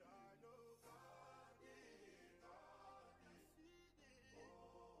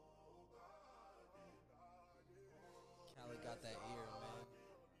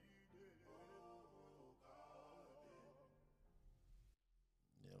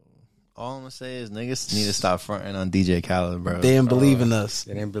All I'm gonna say is niggas need to stop fronting on DJ Khaled, bro. They didn't believe in us.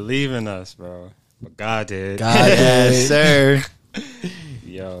 They didn't believe in us, bro. But God did. God Yes, did. sir.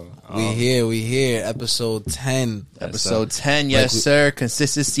 Yo. We here. Episode 10. Episode 10, yes, Like sir.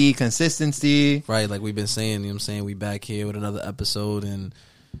 Consistency. Right, like we've been saying, you know what I'm saying? We back here with another episode and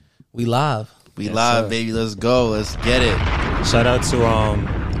we live. We Yes, live, sir. baby. Let's go. Let's get it. Shout out to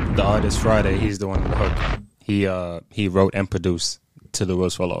the artist Friday. He's the one with the hook. He wrote and produced Till the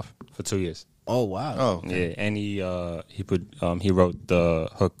Wheels Fall Off for 2 years. Oh, wow. Oh, Yeah, and he wrote the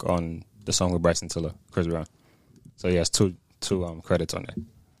hook on the song with Bryson Tiller, Chris Brown. So he has two credits on that.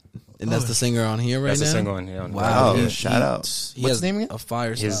 And that's the singer on here right That's now? the singer on here. On Wow. Oh, shout out. He What's has his name again? a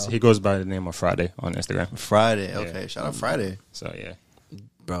fire style. He goes by the name of Friday on Instagram. Friday. Okay, Yeah. shout out Friday. So yeah,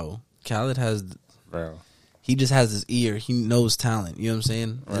 Bro, Khaled has... bro. He just has his ear. He knows talent. You know what I'm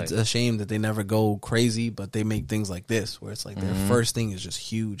saying? Right. It's a shame that they never go crazy, but they make things like this where it's like their first thing is just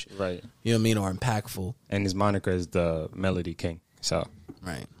huge. Right. You know what I mean? Or impactful. And his moniker is the Melody King. So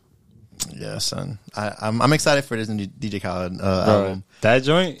Right. Yeah, son. I'm excited for this new DJ Khaled bro, album. that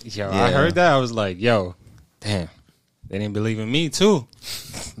joint, yo, I Yeah. heard that. I was like, yo, damn, they didn't believe in me too.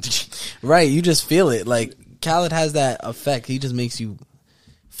 Right. You just feel it. Like Khaled has that effect. He just makes you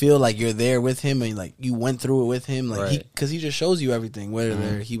feel like you're there with him and like you went through it with him. Like Right. because he just shows you everything.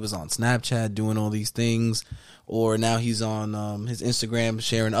 Whether he was on Snapchat doing all these things, or now he's on his Instagram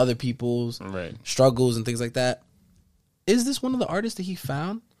sharing other people's Right. struggles and things like that. Is this one of the artists that he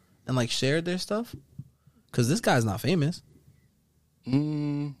found and like shared their stuff? Because this guy's not famous.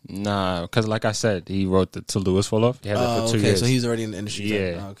 Nah, because like I said, he wrote the Till the Wheels Fall Off. He had that for 2 years. So he's already in the industry.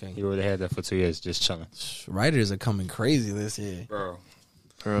 yeah, Okay. he already had that for 2 years, just chilling, Writers are coming crazy this year. bro.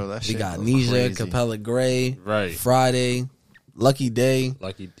 Bro, that We shit got go Nisha, crazy. Capella Gray, Right. Friday, Lucky Day,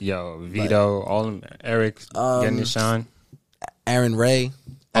 Lucky, yo, Vito, all them, Eric, getting his shine. Aaron Ray.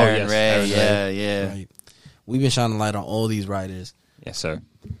 Oh, Aaron yes, Ray, Aaron yeah, Ray. yeah. Right. We've been shining light on all these writers. Yes, sir.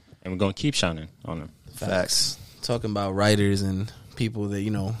 And we're gonna keep shining on them. Facts. Talking about writers and people that,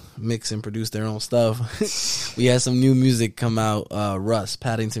 you know, mix and produce their own stuff. We had some new music come out, Russ,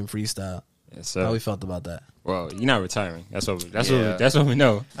 Paddington Freestyle. Yes, sir. How we felt about that? Well, you're not retiring. That's what Yeah. we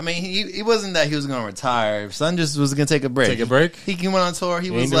know. I mean, he wasn't that he was gonna retire. Son just was gonna take a break. Take a break? He went on tour. He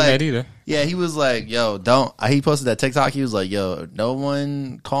He was ain't doing like, that either. yeah, he was like, yo, don't. He posted that TikTok. He was like, yo, no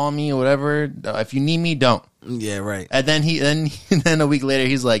one call me or whatever. If you need me, don't. Yeah, right. And then then a week later,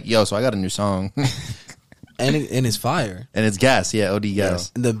 he's like, yo, so I got a new song, And it's fire. and it's gas. Yeah, OD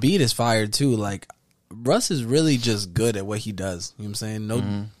gas. The beat is fire too. Like Russ is really just good at what he does. You know what I'm saying?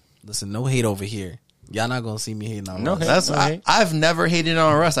 No, listen, no hate over here. Y'all not gonna see me hating on No Russ. hate. That's Okay. I've never hated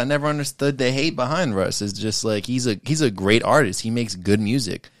on Russ. I never understood the hate behind Russ. It's just like he's a great artist. He makes good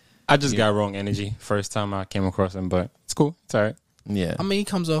music. I just got wrong energy first time I came across him, but it's cool. It's all right. Yeah, I mean, he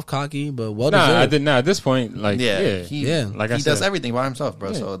comes off cocky, but well Nah, I deserved. did not. At this point, like, yeah, yeah, Like like he I does said, everything by himself,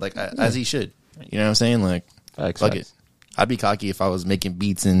 bro. So like as he should. You know what I'm saying? Like Facts, fuck facts. it. I'd be cocky if I was making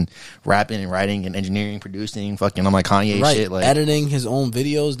beats and rapping and writing and engineering, producing, fucking on my Kanye right, shit. Like editing his own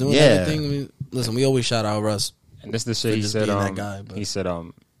videos, doing Yeah. everything. I mean, listen, we always shout out Russ. And this is the shit For he just said. being that guy, but- He said,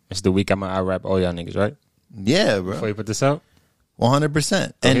 it's the week I'm gonna rap all y'all niggas, right? yeah, Before bro, you put this out,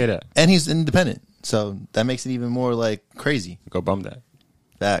 100%. Don't hear that. And he's independent, so that makes it even more like crazy. go bum that.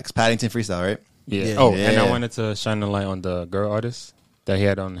 Facts. Paddington Freestyle, right? Yeah. Yeah. Oh, and Yeah. I wanted to shine the light on the girl artist that he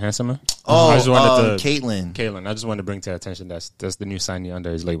had on Handsomer. Oh, I just wanted to Caitlyn. Kaylin. I just wanted to bring to attention that's the new signee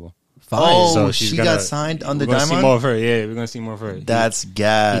under his label. Fire. Oh, So she's she gonna- got signed under We're gonna see Diamond. more of her. Yeah, we're gonna see more of her. That's he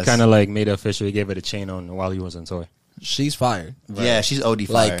gas. kind of like made it official. He gave her the chain on while he was on tour. She's fire. Yeah, she's OD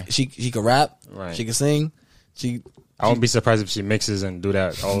fire. Like she could rap. Right. She could sing. She I won't be surprised if she mixes and do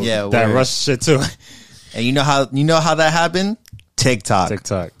that. All Yeah, that word. rush shit too. And you know how that happened? TikTok.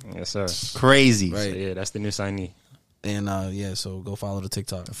 TikTok, yes sir. Crazy. Right. So, yeah, that's the new signee. and yeah, so go follow the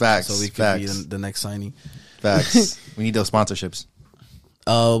TikTok. Facts, So we could be facts. the next signing. Facts. We need those sponsorships.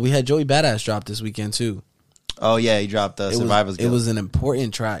 We had Joey Badass drop this weekend too. Oh yeah, he dropped Survivor's It Guild. was an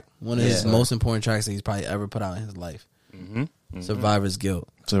important track. One of his Yeah. most important tracks that he's probably ever put out in his life. Survivor's Guild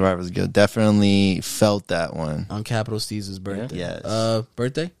Survivor's Guild. Definitely felt that one. on Capital Steez's birthday. Yes.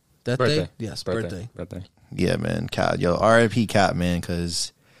 Birthday? That Birthday. day? Yes, birthday. Yeah, man. Cap, yo, R.I.P. Cap, man,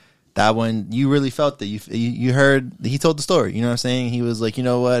 because that one you really felt that you heard. He told the story. You know what I'm saying? He was like, you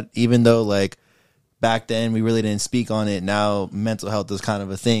know what? Even though like back then we really didn't speak on it, now mental health is kind of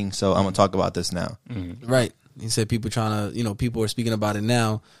a thing. So I'm gonna talk about this now. Right. He said people people are speaking about it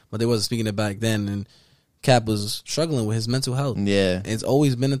now, but they wasn't speaking it back then. And Cap was struggling with his mental health. Yeah. It's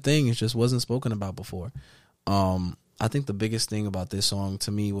always been a thing. It just wasn't spoken about before. I think the biggest thing about this song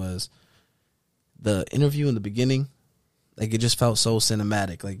to me was the interview in the beginning Like it just felt so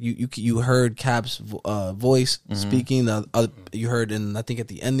cinematic. Like you heard Cap's voice speaking. You heard, and I think at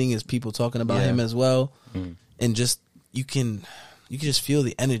the ending is people talking about him as well, and just you can just feel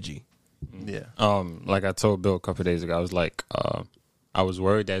the energy. Yeah. Like I told Bill a couple of days ago, I was like, I was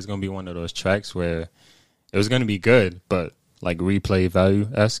worried that it's gonna be one of those tracks where it was gonna be good, but like replay value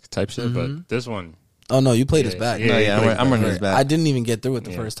esque type shit. But this one, oh no, you played this back. I'm running this back. I didn't even get through it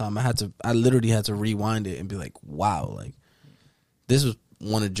the first time. I literally had to rewind it and be like, wow, like this was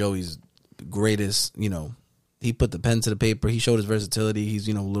one of Joey's greatest. You know, he put the pen to the paper. He showed his versatility. He's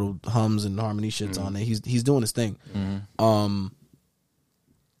little hums and harmony shits on it. He's doing his thing.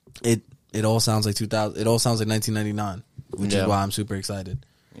 It all sounds like 2000. It all sounds like 1999, which is why I'm super excited.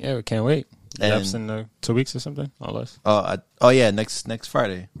 yeah, we can't wait. And- Drops in 2 weeks or something, or less. Next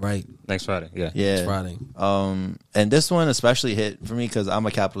Friday. Right, Next Friday, yeah. Yeah. it's Friday. And this one especially hit for me because I'm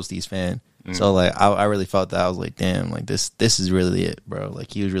a Capital Steez fan. So like I really felt that. I was like, damn, like this is really it, bro.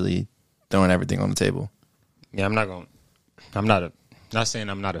 Like he was really throwing everything on the table. Yeah, not saying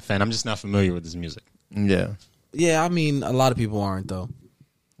I'm not a fan. I'm just not familiar with his music. Yeah. Yeah, I mean, a lot of people aren't though.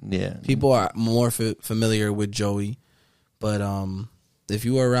 Yeah. People are more familiar with Joey, but if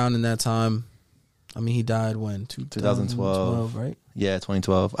you were around in that time, I mean, he died when 2012, right? Yeah,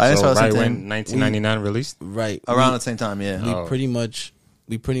 2012. I didn't So start right listening to when him 1999 released. Right, around the same time. Yeah.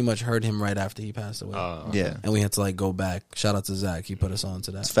 we pretty much heard him right after he passed away. Yeah. And we had to like go back. Shout out to Zach. He put us on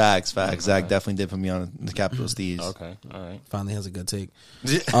to that. It's facts. Zach definitely did put me on the Capital Steez. Okay, all right. Finally has a good take.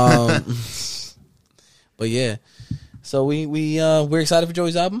 But yeah, so we're excited for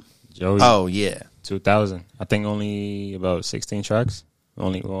Joey's album. Joey. Oh yeah. 2000. I think only about 16 tracks.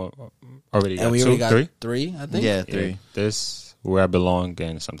 Already got And we two, already got three. 3, I think. Yeah, 3. This, Where I Belong,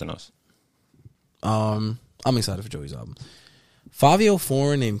 and something else. I'm excited for Joey's album. Fabio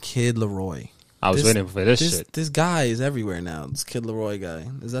Foreign and Kid Leroy. I was waiting for this shit. This guy is everywhere now. This Kid Leroy guy.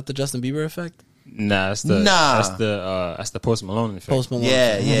 Is that the Justin Bieber effect? Nah, that's the Post Malone effect. Post Malone.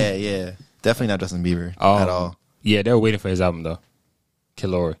 Yeah. Definitely not Justin Bieber at all. Yeah, they were waiting for his album though. Kid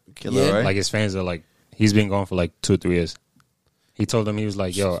Leroy. Killer, right? Like his fans are like, he's been gone for like 2 or 3 years. He told them, he was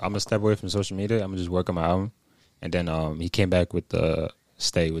like, yo, I'm gonna step away from social media. I'm gonna just work on my album. And then he came back with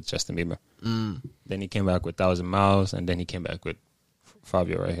Stay with Justin Bieber. Then he came back with 1,000 Miles, and then he came back with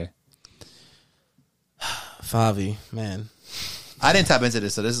Fabio right here. Favi, man. I didn't tap into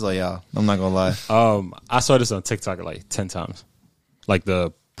this, so this is like y'all. I'm not gonna lie. I saw this on TikTok like 10 times. Like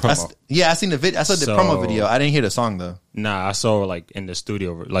the promo. I seen the video. I saw the promo video. I didn't hear the song though. Nah, I saw like in the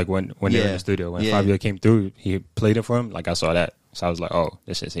studio, like when they were in the studio. When Yeah. Fabio came through, he played it for him. Like I saw that. So I was like, oh,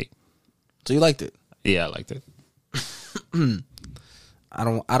 this is heat. So you liked it? Yeah, I liked it.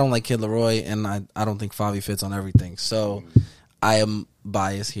 I don't like Kid Leroy, and I don't think Favi fits on everything. So I am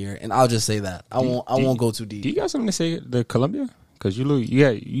biased here, and I'll just say that I won't go too deep. Do you got something to say to Columbia? Because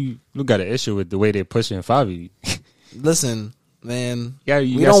you got an issue with the way they're pushing Favi. Listen, man. Yeah,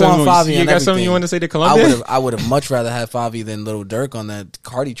 we don't want Favi. You got something you want to say to Columbia? I would have much rather had Favi than Lil Durk on that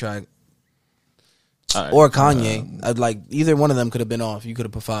Cardi track. Right. Or Kanye. I'd like either one of them could have been off. You could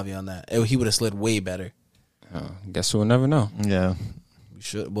have put Favi on that. He would have slid way better. Guess we'll never know. Yeah. We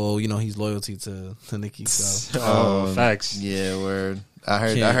should. Well, he's loyalty to Nicki. So Facts. Yeah, word. I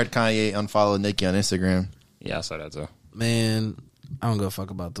heard Kanye unfollow Nicki on Instagram. Yeah, I saw that too. man, I don't give a fuck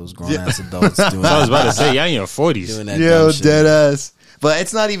about those grown ass adults doing. I was about to say, yeah, in your 40s. doing that Yo, dumb shit. dead ass. But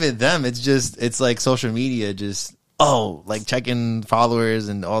it's not even them. It's like social media. Just like checking followers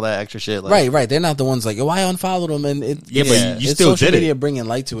and all that extra shit. Like, Right. They're not the ones like, oh, I unfollowed them, and Yeah, but it's you still social did it. media bringing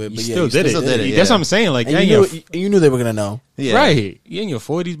light to it. You But still you did it. still did it, That's yeah. what I'm saying. Like, And yeah, you knew they were gonna know. Yeah. right. You in your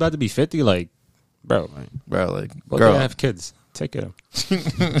 40s, about to be 50. Like, bro, bro. Like, both girl. of you have kids. Take care of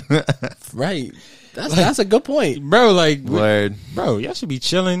them. Right. That's a good point. Bro, like, Word. bro, y'all should be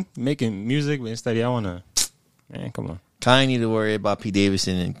chilling, making music, but instead y'all want to, man, come on. Kanye need to worry about Pete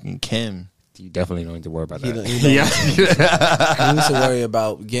Davidson and Kim. You definitely don't need to worry about that. He Yeah. He needs to worry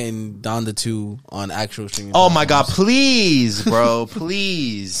about getting Donda 2 on actual streaming. Oh my God! platforms. Please, bro.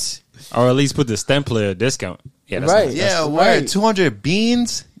 Please. Or at least put the STEM player discount. Yeah, that's Right. nice. Yeah. Word. right. 200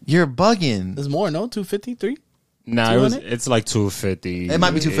 beans. You're bugging. There's more, no? 253? Nah, 200? it's like 250. It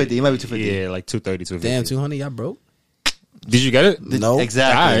might be 250. It might be 250. Yeah, like 230, 250. Damn, 200, y'all broke? Did you get it? No.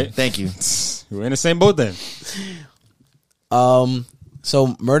 Exactly. All right. Thank you. We're in the same boat then.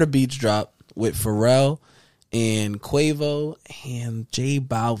 So Murder Beats dropped with Pharrell and Quavo and J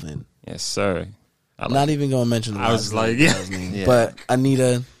Balvin. Yes, sir. I'm not even going to mention the I was last like, guy's yeah. name. Yeah. But Anita, you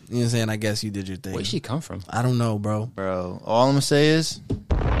know what I'm saying? I guess you did your thing. Where'd she come from? I don't know, bro. Bro, all I'm gonna say is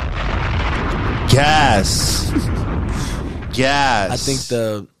gas. Gas. I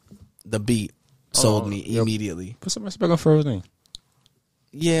think the beat sold me yo. immediately. Put some respect on Pharrell's name.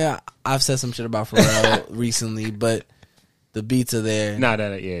 Yeah, I've said some shit about Pharrell recently, but the beats are there. Nah,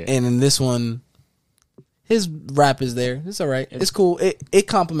 yeah. And in this one, his rap is there. It's all right. It's cool. It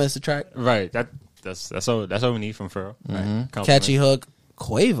complements the track. Right. That's all we need from Pharrell. Right. Catchy hook.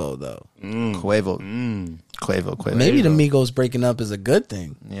 Quavo though. Quavo. Quavo. Maybe the Migos breaking up is a good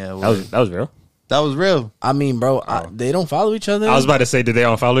thing. Yeah, That was real. that was real. I mean, bro, they don't follow each other. I was about to say, did they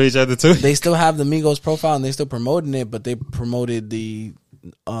all follow each other too? They still have the Migos profile and they still promoting it, but they promoted the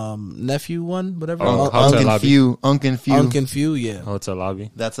nephew one, whatever. Hotel Lobby. Unc and Few, yeah. Hotel Lobby.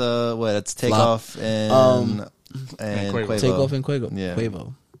 That's that's Takeoff and Quavo. Takeoff and Quavo. Yeah.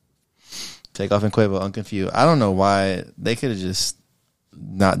 Quavo. Takeoff and Quavo, Unconfused. I don't know why they could have just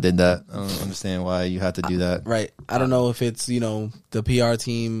not did that. I don't understand why you had to do that. Right. I don't know if it's, the PR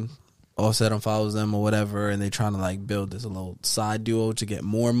team Offset unfollows them or whatever, and they trying to like build this little side duo to get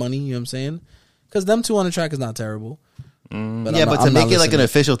more money, you know what I'm saying? Because them two on the track is not terrible. But to make it like an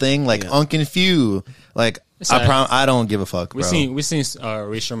official thing, like Unconfused, like I don't give a fuck, bro. We seen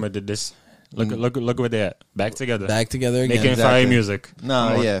Ray Sherman did this. Look where they at. Back together again. Making fire music.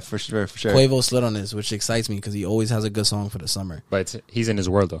 No, yeah, for sure. Quavo slid on this, which excites me because he always has a good song for the summer. But he's in his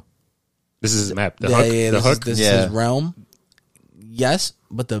world though. This is his map. The hook. This is his realm. Yes,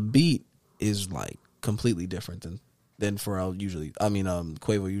 but the beat is like completely different than Pharrell usually. I mean,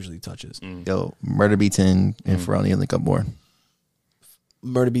 Quavo usually touches. Yo, Murder Beats and Pharrell need to link up more.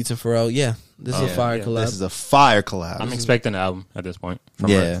 Murder Beats and Pharrell, yeah. This is a fire collab. This is a fire collab. I'm expecting an album at this point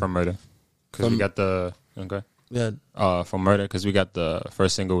from Murder. Because we got the from Murder, because we got the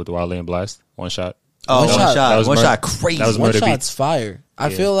first single with Wale and Blast, One Shot. Oh, One Shot, crazy. That was One Murder Shot's Beats. fire. I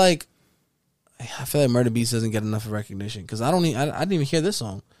feel like Murder Beats doesn't get enough recognition because I didn't even hear this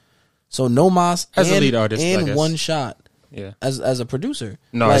song. So No Mas as a lead artist and One Shot. Yeah, as a producer.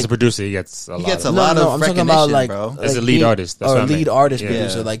 No, like, as a producer, he gets a lot. I'm talking about like bro. As a lead artist, that's or what I lead mean. artist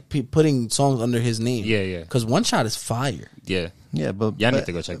producer, like putting songs under his name. Yeah. Because One Shot is fire. Yeah, but I need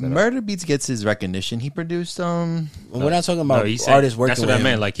to go check that out. Murder Beats gets his recognition. He produced We're not talking about artists working. That's what with I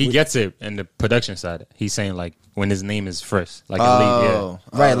meant. him. Like he gets it in the production side. He's saying like when his name is first, like a lead.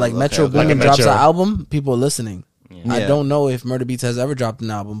 Right, like Metro Boomin Like drops an Metro. album, people are listening. Yeah. I don't know if Murder Beats has ever dropped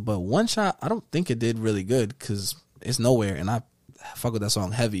an album, but One Shot, I don't think it did really good because it's nowhere, and I fuck with that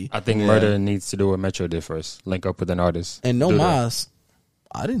song heavy. I think Murder needs to do what Metro did first, link up with an artist. And No Mas,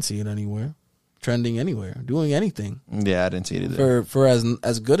 I didn't see it anywhere, trending anywhere, doing anything. Yeah, I didn't see it either. For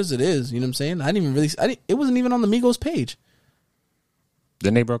as good as it is, you know what I'm saying? It wasn't even on the Migos page.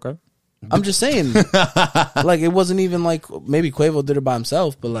 Then they broke up. I'm just saying, like it wasn't even like maybe Quavo did it by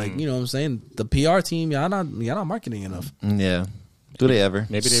himself, but like you know what I'm saying, the PR team, y'all not marketing enough. Yeah, do they ever?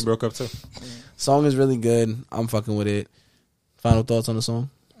 Maybe they broke up too. Song is really good. I'm fucking with it. Final thoughts on the song?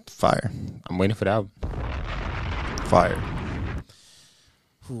 Fire, I'm waiting for the album. fire.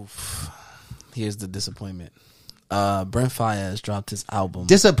 Oof. Here's the disappointment. Brent Faiyaz dropped his album.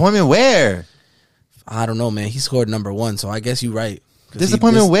 Disappointment where? I don't know, man. He scored #1, so I guess you're right.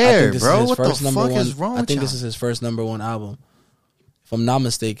 Disappointment where, this bro? is his What the first fuck is wrong I with think y'all? this is his first #1 album. If I'm not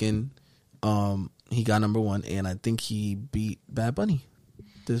mistaken, he got #1, and I think he beat Bad Bunny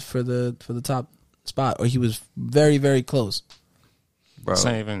for the top spot, or he was very, very close. Bro. It's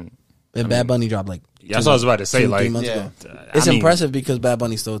not even. And Bad Bunny dropped like That's what I was about to say. 3 Like, months yeah. ago. It's impressive because Bad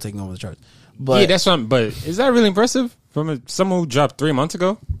Bunny's still taking over the charts. But yeah, that's what. But is that really impressive from someone who dropped 3 months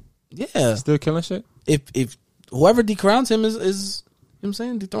ago? yeah, Still killing shit. if whoever decrowns him is you know what I'm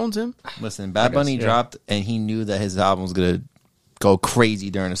saying, dethrones him. Listen, Bad Bunny yeah. dropped, and he knew that his album was gonna go crazy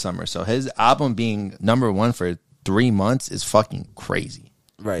during the summer. So his album being #1 for 3 months is fucking crazy.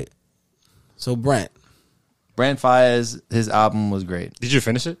 Right. So Brent, Faiyaz, his album was great. Did you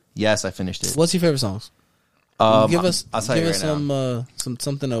finish it? Yes, I finished it. what's your favorite songs? Give us I'll tell you right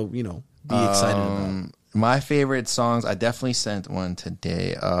something to be excited about. My favorite songs, I definitely sent one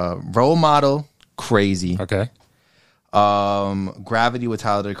today. Role Model, crazy. Okay. Gravity with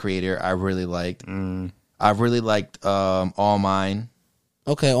Tyler the Creator, I really liked. I really liked All Mine.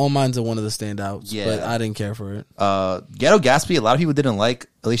 Okay, All Mine's are one of the standouts, Yeah. but I didn't care for it. Ghetto Gatsby, a lot of people didn't like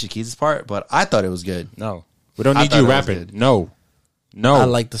Alicia Keys' part, but I thought it was good. No, we don't I need thought you it was rapping. good. No. I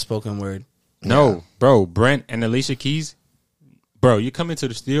like the spoken word. No, bro. Brent and Alicia Keys, bro. You come into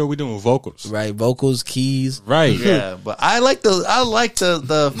the studio, we doing vocals, Right, vocals, keys. right? Yeah, but I like the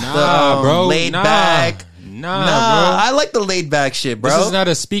bro. laid Nah. back. Nah, I like the laid back shit, bro. bro. This is not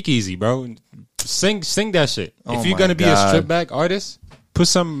a speakeasy, bro. Sing that shit. Oh if you're my gonna be a God. strip back artist, put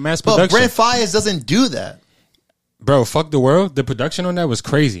some mass but production. Brent Faiyaz doesn't do that. Bro, Fuck the World. The production on that was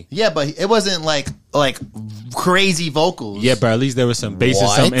crazy. Yeah, but it wasn't like crazy vocals. Yeah, but at least there was some bass and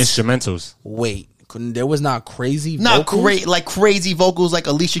What? some instrumentals. Wait, there was not crazy Not vocals? great, like crazy vocals. Like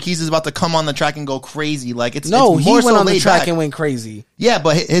Alicia Keys is about to come on the track and go crazy. Like it's No, it's he more went so on the laid track back. and went crazy. Yeah,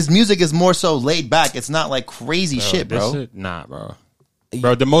 but his music is more so laid back. It's not like crazy shit, This bro. shit- nah, bro.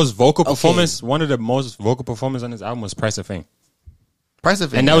 Bro, the most vocal Okay. performance, one of the most vocal performances on this album was Price of Fame. Price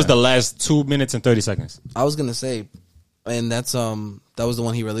of Fame, And that yeah. was the last 2 minutes and 30 seconds. I was gonna say, and that's that was the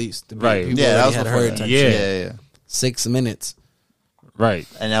one he released. The Right. people Yeah, that already was had before heard that. type Yeah. shit. yeah. 6 minutes. Right.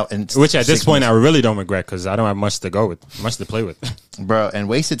 And Which at this 6 point I minutes. really don't regret because I don't have much to go with, much to play with. Bro, and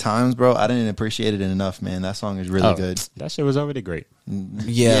Wasted Times, bro. I didn't appreciate it enough, man. That song is really Oh, good. That shit was already great.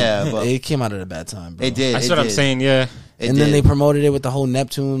 Yeah, Yeah, but- it came out at a bad time, bro. It did. That's it what I'm did. saying, yeah. It And then did. they promoted it with the whole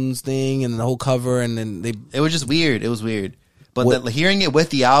Neptunes thing and the whole cover, and then they It was just weird. It was weird. But What- hearing it with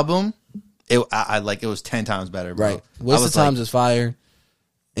the album, I like it was 10 times better, bro. right. I Waste was of Times is fire.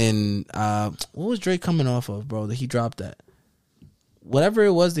 And what was Drake coming off of, bro? That he dropped that. Whatever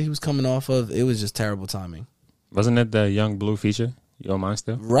it was that he was coming off of, it was just terrible timing. Wasn't it the Young Blue feature? Yo, mine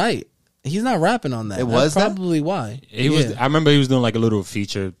still? Right. He's not rapping on that. It was That's that? probably why. He was. I remember he was doing like a little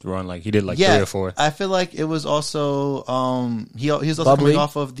feature run. Like he did like 3 or 4. I feel like it was also he was also Bubbly? coming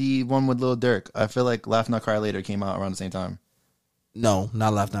off of the one with Lil Durk. I feel like Laugh Not Cry Later came out around the same time. No,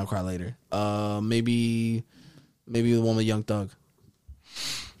 not Laugh Now Cry Later. Maybe the one with Young Thug.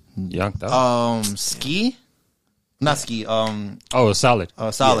 Young Thug. Ski, not Ski. Oh, Solid.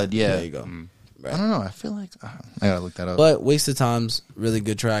 Solid. Yeah. There you go. I don't know. I feel like I gotta look that up. But Waste of Time's really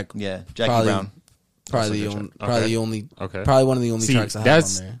good track. yeah, Jackie Probably- Brown. Probably Also the good only, probably Okay. the only, Okay. probably one of the only See, tracks I have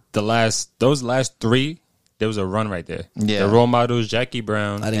that's on there. the last. Those last 3, there was a run right there. Yeah. The Role Models, Jackie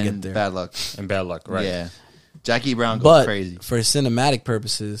Brown, I didn't And get there. Bad Luck. and Bad Luck. Right. Yeah, Jackie Brown goes But crazy. for cinematic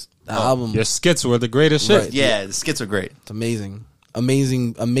purposes, the album Your skits were the greatest shit. Right. Yeah, the skits are great. it's amazingly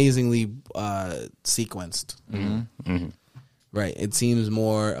sequenced. Mm-hmm. Right. It seems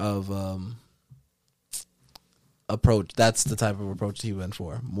more of approach. That's the type of approach he went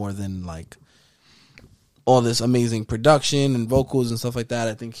for, more than like all this amazing production and vocals and stuff like that.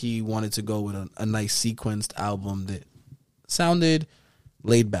 I think he wanted to go with a nice sequenced album that sounded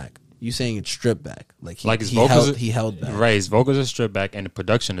laid back. You saying it's stripped back, like Like his vocals, he held back. Right, his vocals are stripped back, and the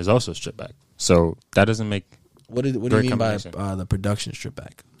production is also stripped back. So that doesn't make What do you Great mean by combination. the production stripped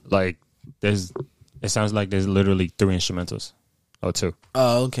back? like there's. It sounds like there's literally 3 instrumentals, or 2.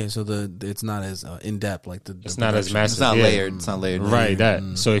 Oh, okay. So it's not as in depth like the. It's not as production. massive. It's not yeah. layered. It's not layered. Right,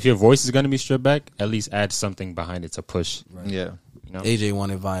 that. So if your voice is gonna be stripped back, at least add something behind it to push. Yeah. You know, AJ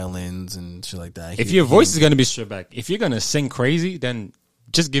wanted violins and shit like that. if your voice is gonna be stripped back, if you're gonna sing crazy, then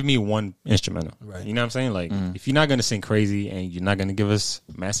just give me one instrumental. Right. You know what I'm saying? Like, if you're not gonna sing crazy and you're not gonna give us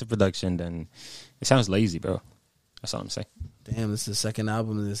massive production, then it sounds lazy, bro. That's all I'm saying. Damn, this is the second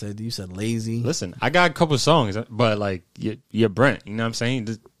album that said you said lazy. Listen, I got a couple songs, but like you're Brent. You know what I'm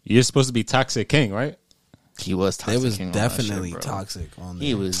saying? You're supposed to be Toxic King, right? He was Toxic It was King on that shit, definitely bro. toxic on there.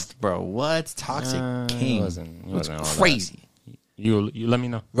 He was, bro. What Toxic King? He wasn't all that. Crazy. You let me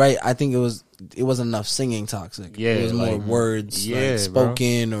know. Right, I think it wasn't enough singing toxic. Yeah, it was more like, words, yeah, like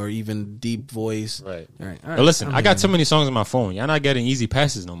spoken or even deep voice. Right. All right. But listen, I got too many songs on my phone. Y'all not getting easy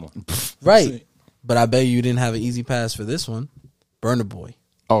passes no more. Right, but I bet you didn't have an easy pass for this one. Burner Boy.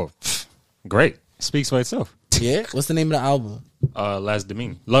 Oh, great. Speaks for itself. Yeah. What's the name of the album? Last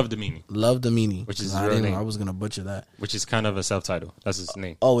Domini. Love Domini, Love Domini. Which is his I real didn't know. name. I was gonna butcher that. which is kind of a self-title. That's his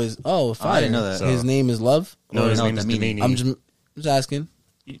name. Fire. I didn't know that. His name is Love. No, his no, name is Domini. Domini. I'm just asking.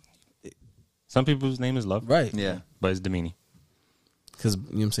 Some people's name is Love. Right. Yeah. But it's Domini. Because you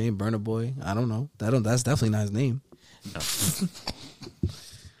know what I'm saying, Burner Boy. I don't know. That's definitely not his name.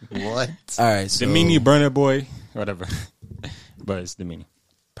 What? All right, so Domini, Burner Boy, whatever. But it's Domini.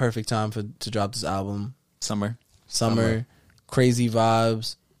 perfect time to drop this album. Summer. Summer, crazy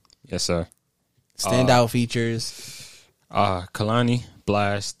vibes, Yes, sir. standout features. Kalani,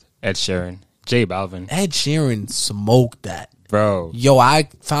 Blast, Ed Sheeran, J Balvin. Ed Sheeran smoked that. Bro. Yo, I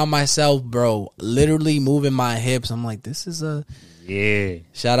found myself, bro, literally moving my hips. I'm like, this is a Yeah.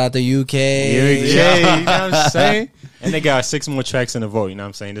 shout out to UK. Yeah, you know what I'm saying? And they got 6 more tracks in the vote, you know what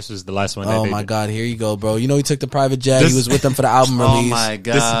I'm saying? This was the last one that Oh they my did. God, here you go, bro. You know he took the private jet. This- He was with them for the album Oh release. my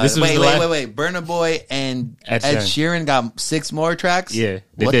god! this was wait, the wait, last- wait. Burna Boy and Ed Ed Sheeran. Sheeran got 6 more tracks. Yeah.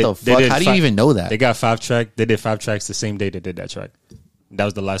 they What did. the They fuck? did How do you even know that? They got 5 tracks. They did 5 tracks the same day they did that track. That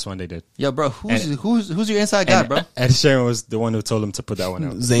was the last one they did. Yo, bro, And- who's your inside guy, And bro? Ed Sheeran was the one who told him to put that one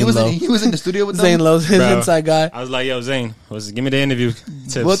out. Zane Lowe. He was in the studio with them. Zane Lowe's his Bro. inside guy. I was like, yo, Zane, give me the interview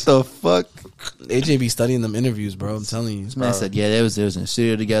tips. What the fuck? AJ be studying them interviews, bro. I'm telling you. This man said, yeah, they was in the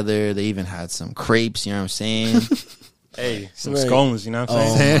studio together. They even had some crepes. You know what I'm saying? Hey, some Right. scones. You know what I'm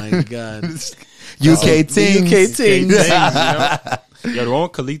Oh saying? my god. UK team. UK team. You know? Yo, the one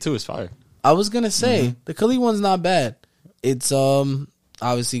with Khalid too is fire. I was gonna say the Khalid one's not bad. It's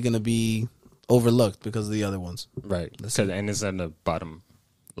obviously gonna be overlooked because of the other ones. Right. And it's at the bottom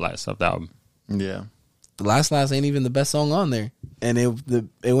last of the album. Yeah. The last ain't even the best song on there, and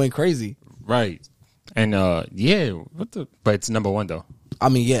it went crazy. Right. And yeah, but it's number one though. I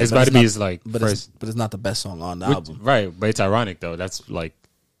mean, yeah, It's but about to be not- his like but first. it's not the best song on the Which- album. right, but it's ironic though. That's like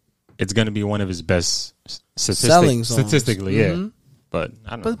it's gonna be one of his best Selling songs. statistically. Yeah, Mhm. but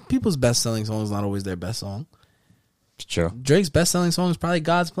I don't know. But people's best selling song is not always their best song. It's true. Drake's best selling song is probably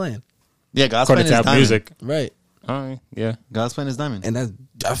God's Plan. Yeah, God's According Plan to is Apple diamond. Music, Right. Yeah, God's Plan is diamond. And that's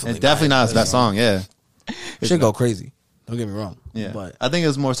definitely It's definitely not his best song. Yeah. Should go crazy. Don't get me wrong. Yeah. But I think it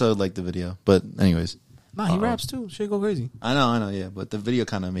was more so like the video. But anyways. nah, he raps too. Should go crazy. I know, yeah. But the video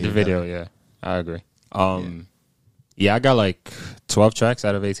kind of made the it video. better. Yeah, I agree. Yeah, I got like 12 tracks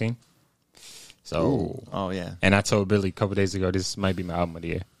out of 18. So, Ooh. Oh, yeah. and I told Billy a couple days ago this might be my album of the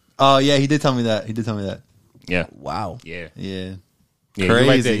year. Oh, yeah. He did tell me that. Yeah, Wow. yeah, Yeah. yeah. You're right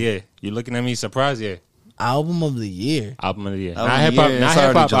Crazy. there. Yeah, you looking at me surprised. Yeah, Album of the year. album of the year. Album Not of the hip hop. year, Not it's already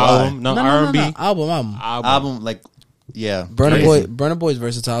hip hop July. album. No, No, R&B. Album. Album, like, yeah. Burna Boy's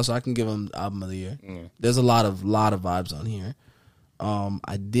versatile, so I can give him album of the year. Yeah. There's a lot of vibes on here.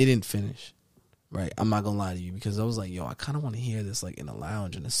 I didn't finish. Right, I'm not gonna lie to you because I was like, yo, I kind of want to hear this like in a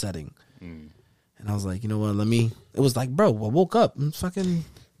lounge in a setting, and I was like, you know what? It was like, bro, I woke up. It's fucking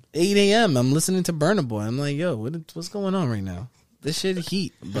 8 a.m. I'm listening to Burna Boy. I'm like, yo, what's going on right now? This shit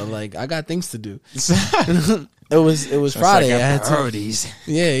heat, but like I got things to do. It was Friday. I had priorities.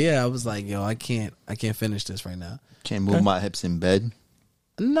 Yeah. I was like, yo, I can't finish this right now. Can't move my hips in bed.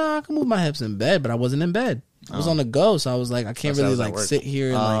 Nah, I can move my hips in bed, but I wasn't in bed. I was on the go, so I was like, I can't So I really was at like work. sit here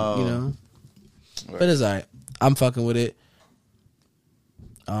and like, you Oh. know. But it's alright. I'm fucking with it.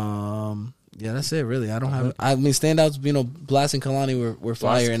 Yeah, that's it. Really, I don't have. I mean, standouts. You know, Blast and Kalani were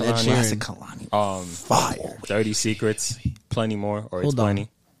fire, and Ed Kalani. Sheeran. Fire. Dirty Secrets, Plenty More, or Hold It's on. Plenty.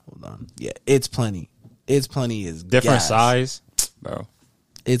 Hold on. Yeah, It's Plenty. It's Plenty is Different gas. size, bro.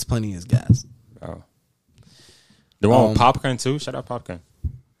 It's Plenty is gas. Bro. The one with Popcorn too. Shout out Popcorn.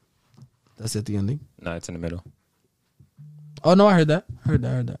 That's at the ending. No, it's in the middle. Oh no, I heard that. Heard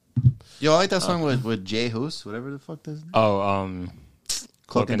that. Yo, I like that song with Jay Hoos, whatever the fuck that's. Oh,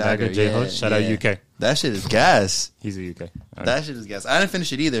 Cloak and Dagger, J Host. Shout out UK. That shit is gas. He's a UK. That shit is gas. I didn't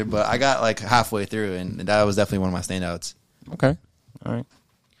finish it either, but I got like halfway through, and that was definitely one of my standouts. Okay. All right.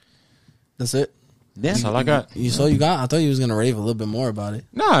 That's it. Yeah, That's all I got. I thought you was gonna rave a little bit more about it.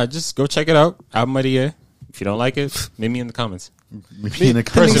 Nah, just go check it out. Album of the year. If you don't like it, meet me in the comments. Me in the He said,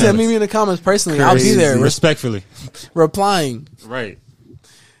 Personally. meet me in the comments personally. I'll be there Respectfully. replying. Right.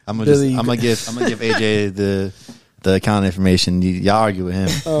 I'm gonna Billy, give AJ the account information. Y'all argue with him.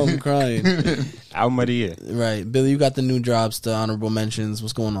 Oh, I'm crying. Album of the year. Right, Billy, you got the new drops, the honorable mentions.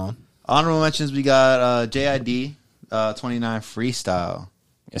 What's going on? Honorable mentions. We got JID 29 Freestyle.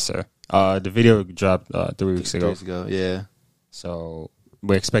 Yes, sir. The video dropped 3 weeks 3 ago. days ago. Yeah. So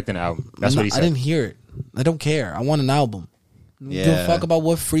we're expecting an album. That's No, what he I said. didn't hear it. I don't care. I want an album. Yeah. Give a fuck about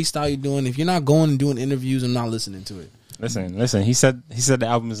what freestyle you're doing. If you're not going and doing interviews, I'm not listening to it. Listen. He said the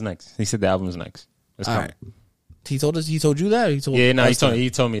album is next. He said the album is next. It's All coming. right. He told us. He told you that. Or he told. Yeah, no, us that? he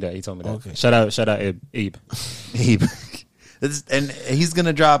told me that. Okay. Shout out Abe. And he's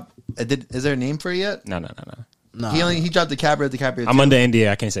gonna drop. Is there a name for it yet? No. Nah. He dropped DiCaprio. I'm under NDA.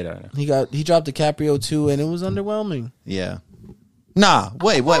 I can't say that right now. He dropped DiCaprio 2 and it was underwhelming. Yeah. Nah.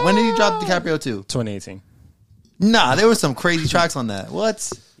 Wait. What? When did he drop DiCaprio 2? 2018. Nah. There was some crazy tracks on that.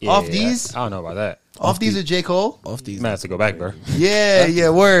 What? Off Yeah, these? I don't know about that. Off these with J Cole? Off these. You might have to go back, bro. Yeah.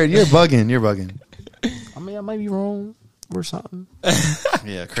 Word. You're bugging. I mean, I might be wrong or something.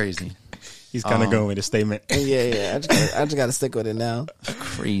 Yeah. Crazy. He's kind of going with a statement. Yeah. I just got to stick with it now.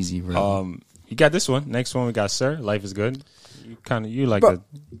 Crazy, bro. You got this one. Next one we got Sir. Life is good. You like Bro. the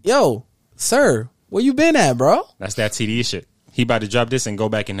Yo, sir, where you been at, bro? that's that TDE shit. He about to drop this and go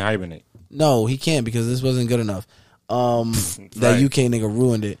back and hibernate. No, he can't because this wasn't good enough. That Right. UK nigga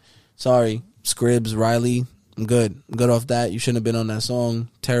ruined it. Sorry, Scribs, Riley. I'm good. I'm good off that. You shouldn't have been on that song.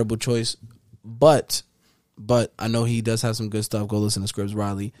 Terrible choice. But I know he does have some good stuff. Go listen to Scribs,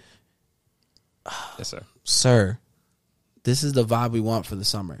 Riley. Yes, sir. Sir, this is the vibe we want for the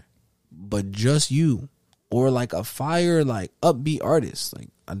summer. But just you or like a fire, like upbeat artist. Like,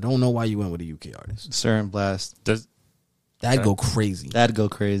 I don't know why you went with a UK artist. Sir and Blast. That'd go crazy. That'd go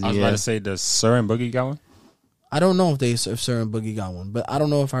crazy. I was about to say, does Sir and Boogie got one? I don't know if Sir and Boogie got one, but I don't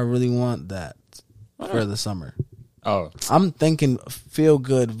know if I really want that for the summer. Oh, I'm thinking feel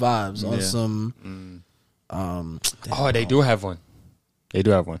good vibes on Yeah. some. they do have one. They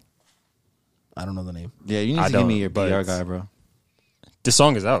do have one. I don't know the name. Yeah, you need I to give me don't, your but PR guy, bro. The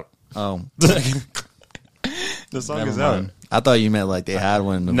song is out. Oh, The song never is mind. out. I thought you meant like they had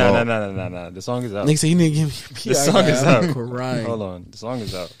one in the vault. No. The song is out. Nick said you need to give me a PR The song guy. is I'm out. crying. Hold on. The song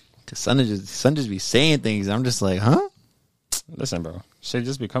is out. Cause son just be saying things. I'm just like, huh? Listen, bro. Shit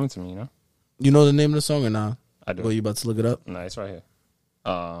just be coming to me, you know? You know the name of the song or not? I do. Well, you about to look it up? No, it's right here.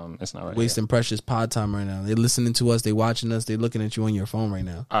 It's not right Wasting precious pod time right now. They listening to us. They watching us. They looking at you on your phone right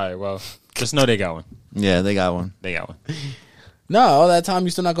now. here. All right, well, just know they got one. Yeah, they got one. They got one. No, all that time you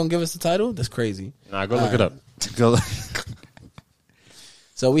still not gonna give us the title? That's crazy. Nah, go look it up. Go.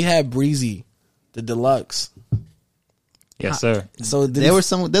 So we had Breezy, the deluxe. Yes, sir. So did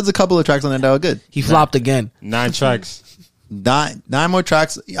There's a couple of tracks on there that were good. he flopped again. 9 tracks. Nine more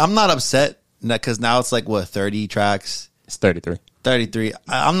tracks. I'm not upset because now it's like what 30 tracks, It's 33. 33.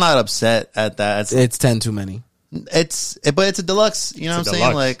 I'm not upset at that. It's 10 too many. But it's a deluxe. You know It's what a I'm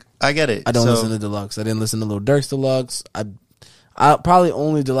saying? deluxe. Like I get it. I don't So, listen to deluxe. I didn't listen to Lil Durk's deluxe. I probably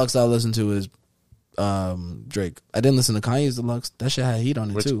only deluxe I listen to is Drake. I didn't listen to Kanye's deluxe. That shit had heat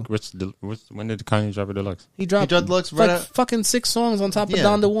on it too. When did Kanye drop a deluxe? He dropped deluxe right like at- fucking 6 songs on top of Yeah.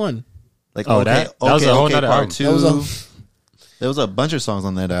 Donda 1. Like Oh, okay, that was a whole nother part album. two. That was There was a bunch of songs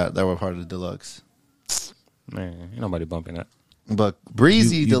on there that were part of the deluxe. Man, ain't nobody bumping that. But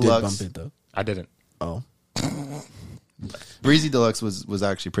Breezy You did Deluxe, bump it though. I didn't. Oh, Breezy Deluxe was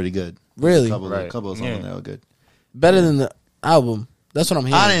actually pretty good. really? Couple Right. of songs Yeah. on there were good. Better than the album. That's what I'm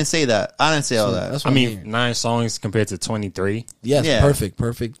hearing. I didn't say that. I didn't say all that. That's I what I'm mean, hearing. 9 songs compared to 23. Yes, Yeah. perfect.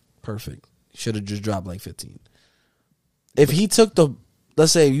 Should have just dropped like 15. If he took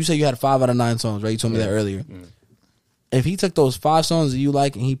let's say you say you had 5 out of 9 songs, right? You told me that earlier. If he took those 5 songs that you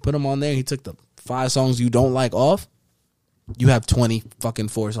like and he put them on there, he took the 5 songs you don't like off, you have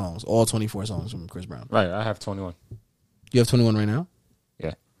 4 songs, all 24 songs from Chris Brown. Right, I have 21. You have 21 right now?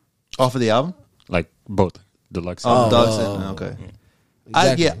 Yeah. Off of the album? Like both. Deluxe. Oh. Deluxe. Okay.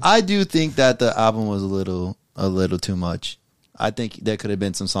 Exactly. I do think that the album was a little too much. I think there could have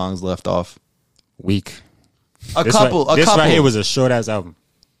been some songs left off. Weak. This right here was a short ass album.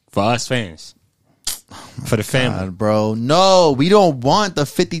 For us fans. For the family. God, bro. No, we don't want the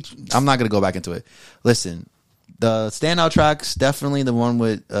 50. I'm not going to go back into it. Listen, the standout tracks, definitely the one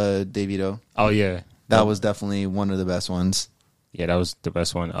with Davido. Oh yeah. That was definitely one of the best ones. Yeah, that was the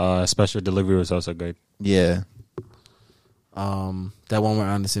best one. Special Delivery was also good. Yeah. That one where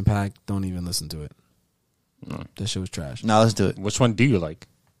Anderson .Paak, don't even listen to it. No. That shit was trash. Now let's do it. Which one do you like?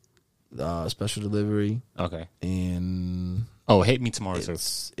 Special Delivery Okay. and Oh, Hate Me Tomorrow too.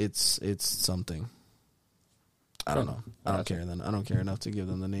 it's something. I don't know. I don't care then. I don't care enough to give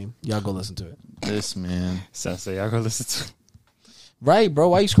them the name. Y'all go listen to it. This man. Sensei, y'all go listen to. Right, bro.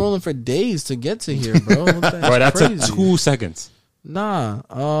 Why you scrolling for days to get to here, bro? Bro, that took 2 seconds. Nah.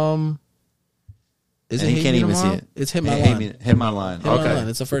 Is And it he Hate can't Me even see Tomorrow? it. It's Hit My Hit Line. Me- Hit My Line. Hit My Okay. Line.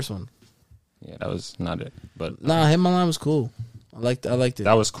 It's the first one. Yeah, that was not it. But Nah, Hit My Line was cool. I liked it.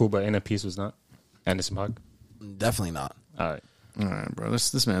 that was cool, but Inner Peace was not. Anderson .Paak. Definitely not. All right. All right, bro.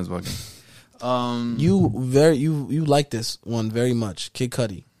 This man's bugging. You like this one very much. Kid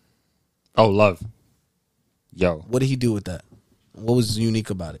Cudi. Oh, Love. Yo, What did he do with that? What was unique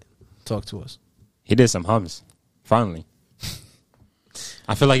about it? Talk to us. he did some hums. Finally.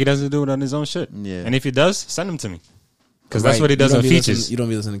 I feel like he doesn't do it on his own shit. Yeah. And if he does, send him to me. Because that's Right. what he does You on don't be features. listening- you don't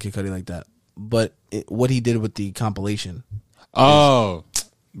be listening to Kid Cudi like that. But what he did with the compilation. Oh,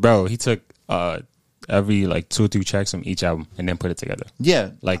 bro, he took every like 2 or 3 tracks from each album and then put it together.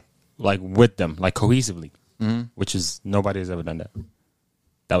 Yeah. Like with them, like cohesively, which is nobody has ever done that.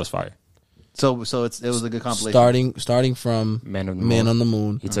 That was fire. So it was a good compilation. Starting from Man on the Man Moon. on the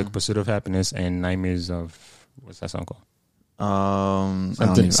Moon. He took Pursuit of Happiness and Nightmares of what's that song called? I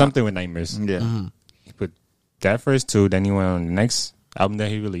don't even- Something with Nightmares. Yeah. He put that first 2, then he went on the next album that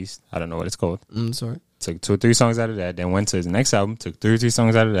he released. I don't know what it's called. Sorry. Took 2 or 3 songs out of that, then went to his next album, took 3 or 4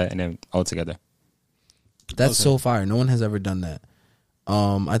 songs out of that, and then all together. That's so fire. No one has ever done that.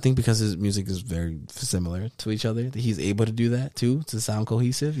 I think because his music is very similar to each other, that he's able to do that too, to sound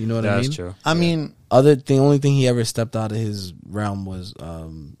cohesive. You know what I mean? That's true. I mean, The only thing he ever stepped out of his realm was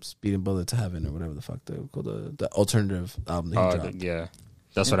Speeding Bullet to Heaven or whatever the fuck they called the alternative album that he dropped. Yeah,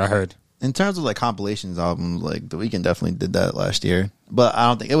 that's what I heard. in terms of like compilations albums, like The Weeknd definitely did that last year. But I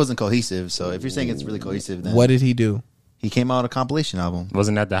don't think it wasn't cohesive. So if you're saying it's really cohesive, then What did he do? he came out with a compilation album.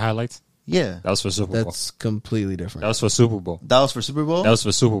 Wasn't that the highlights? Yeah, That was for Super Bowl. That's completely That different. was for Super Bowl. that was for Super Bowl. That was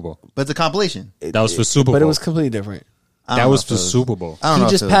for Super Bowl. But it's a compilation. That was for Super Bowl. But it was completely different. I don't That know was if for it was- Super Bowl. I don't know He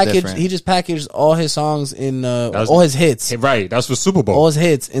if just it was packaged. different. He just packaged all his songs in was- all his hits, Hey, right. That was for Super Bowl. all his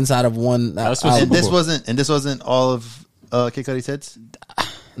hits inside of one. That's what- album. And this Super Bowl. wasn't all of Kid Cudi's hits.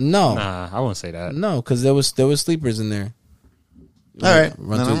 No, Nah, I won't say that. no, because there was sleepers in there. All right.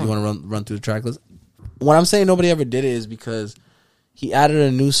 Run No, through. no. You want to run through the track list? When I'm saying nobody ever did it is because he added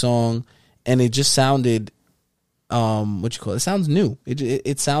a new song and it just sounded, what you call it? It sounds new.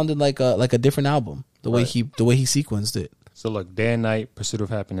 It sounded like a different album. The way he sequenced it. So look, Day and Night, Pursuit of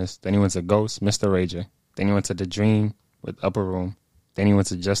Happiness. Then he went to Ghost, Mr. Rager. Then he went to The Dream with Upper Room. Then he went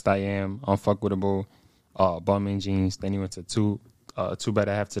to Just I Am, Unfuckwittable, Balmain Jeans. Then he went to Too Bad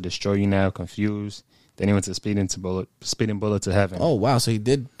I Have to Destroy You Now, Confused. Then he went to Speeding Bullet to Heaven. Oh wow! So he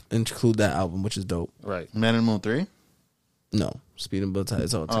did include that album, which is dope. Right. Man in the Moon 3. No, Speed and Bullet.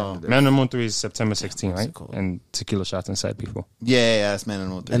 It's all technically Man on the Moon 3 is September 16, What's it right? called? And Tequila Shots Inside People, Yeah, that's Man in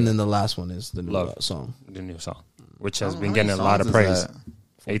the Moon 3. And then the last one is the new Love. song. the new song, which has How been many getting a lot of songs praise. is that?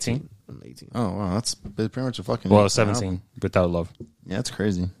 18? 18. Oh wow, that's pretty much a fucking. Well, 17 without Love. Yeah, that's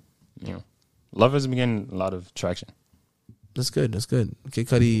crazy. You know, Love has been getting a lot of traction. That's good. That's good. Kid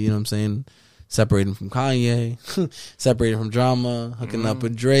Cudi, you know what I'm saying? Separating from Kanye, separating from drama, hooking up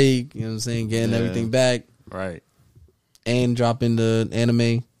with Drake, you know what I'm saying? Getting Yeah. everything back Right. and dropping the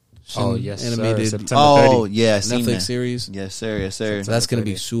anime. Oh, yes, animated sir. September Oh 30. yeah, seen Netflix that. series. Yes sir, yes sir. So that's gonna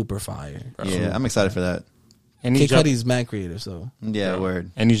be 30. super fire. Yeah, I'm excited for that. And he's, Kid drop- Cudi's mad creative, so Yeah,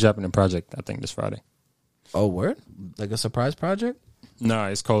 word. and he's dropping a project, I think, this Friday. oh word, like a surprise project. No,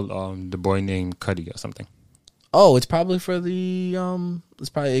 it's called The Boy Named Cudi or something. Oh, it's probably for the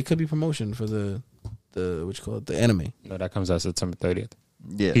it could be promotion for the what you call it, the anime. No, that comes out September 30th.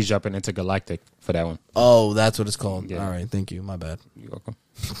 Yeah, He's dropping Intergalactic for that one. Oh, that's what it's called. Yeah. All right, thank you. My bad. You're welcome.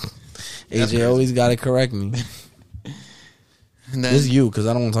 AJ always got to correct me. And then- This is you because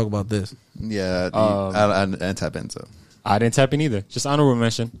I don't want to talk about this. yeah. I didn't tap in, so I didn't tap in either. Just honorable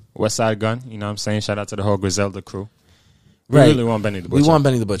mention. West Side Gun. You know what I'm saying? Shout out to the whole Griselda crew. We Right. really want Benny the Butcher. We want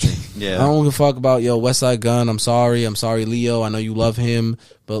Benny the Butcher. Yeah. I don't give a fuck about West Side Gun. I'm sorry, Leo. I know you love him,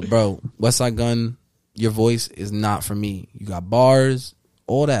 but bro, West Side Gun, your voice is not for me. You got bars,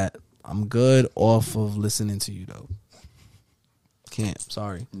 all that. I'm good off of listening to you though. Can't.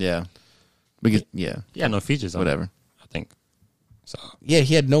 Sorry. yeah. We could, yeah, Yeah, no features on whatever. it, I think. So Yeah,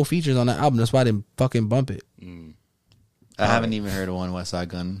 he had no features on that album. That's why I didn't fucking bump it. I haven't even heard of one West Side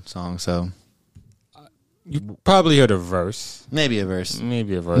Gun song, so you probably heard a verse. maybe a verse.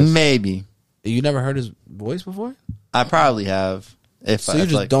 Maybe a verse. Maybe You never heard his voice before? I probably have. If So I you if,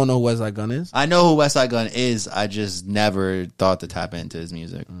 just like, don't know who West Side Gun is? I know who West Side Gun is. I just never thought to tap into his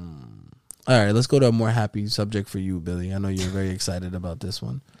music. All right, let's go to a more happy subject for you, Billy. I know you're very excited about this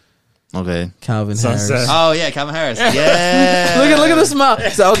one. Okay. Calvin Sunset. Harris. Oh yeah, Calvin Harris. Yeah. Look at the smile.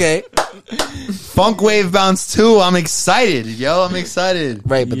 So, okay. Funk Wave Bounce 2. I'm excited, yo. I'm excited.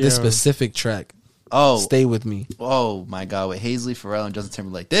 Right, but this Yeah. specific track, Oh, Stay With Me. oh my God, with Hazley Pharrell and Justin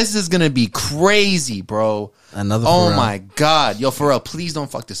Timberlake. This is gonna be crazy, bro. Another Oh Pharrell. my God, yo, Pharrell, please don't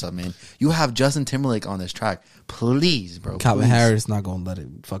fuck this up, man. You have Justin Timberlake on this track, please, bro. Calvin please. Harris not going to let it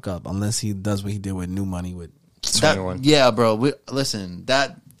fuck up unless he does what he did with New Money with. That- 21. yeah, bro. Listen,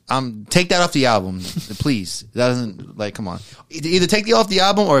 that take that off the album, please. That doesn't like. Come on, either take the off the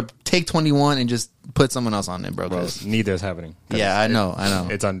album or take 21 and just put someone else on it, bro. Bro, 'cause- neither is happening. yeah, I know.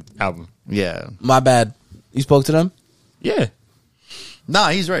 It's on album. Yeah, My bad. You spoke to them? Yeah. nah,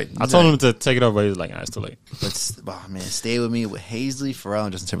 he's right. I told him to take it over, but he was like, nah, it's too late. But oh man, Stay With Me with Hazley Pharrell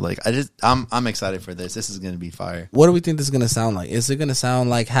and Justin Timberlake. I'm excited for this. This is gonna be fire. What do we think this is going to sound like? Is it going to sound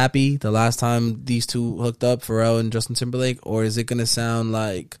like Happy, the last time these two hooked up, Pharrell and Justin Timberlake? Or is it going to sound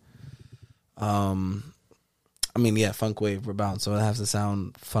like, Funk Wave, we're bound. So it has to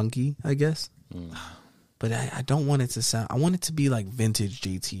sound funky, I guess. But I don't want it to sound, I want it to be like vintage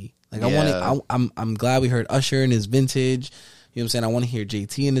JT. Like I want Yeah. it, I'm glad we heard Usher in his vintage. You know what I'm saying? I want to hear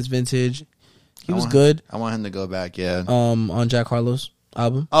JT in his vintage. He was good I want him to go back. Yeah. on Jack Harlow's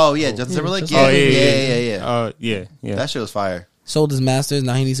album. Oh yeah, Justin Timberlake. Justin- Yeah, Oh, yeah. yeah. That shit was fire. Sold his masters.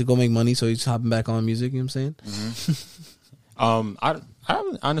 Now he needs to go make money, so he's hopping back on music. You know what I'm saying?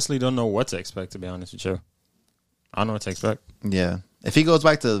 I honestly don't know what to expect, to be honest with you. I don't know what to expect. Yeah. If he goes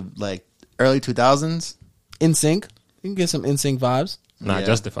back to like early 2000s, In Sync. You can get some In Sync vibes. Not Yeah.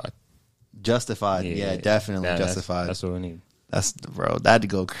 Justified. Justified. Yeah, definitely Justified. That's what we need. That's bro. That'd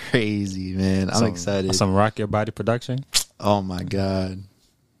go crazy, man. I'm excited. Some Rock Your Body production. Oh my God.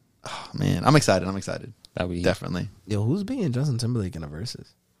 Oh man, I'm excited. That we Definitely. Yo, who's being Justin Timberlake in the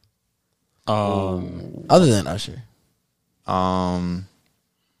verses? Um, Other than Usher.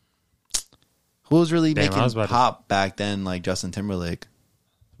 Who was really Damn, I making was about to- pop back then, like Justin Timberlake?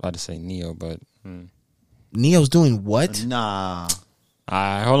 About to say Neo, but Neo's doing what? Nah.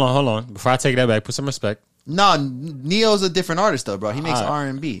 hold on. Before I take that back, put some respect. No, Neo's a different artist though, bro. He makes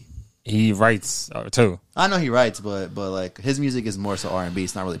R&B. He writes too. I know he writes, but like his music is more so R&B.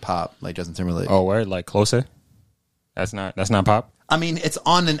 It's not really pop like Justin Timberlake. Oh, word, like Closer. That's not pop. I mean, it's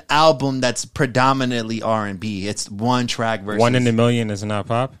on an album that's predominantly R&B. It's one track versus 1 in a Million is not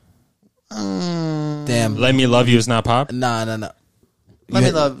pop. Damn. Let Me Love You is not pop. Nah. Let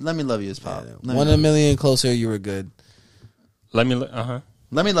me love you is pop. Let me 1 in a Million, Closer, you were good. Let me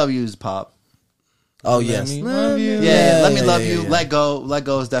love you is pop. Oh yes. Me love you. Yeah, let me love yeah, you. yeah. Let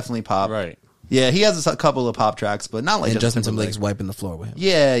go is definitely pop. Right. Yeah, he has a couple of pop tracks, but not like And Justin Timberlake's Timberlake. wiping the floor with him.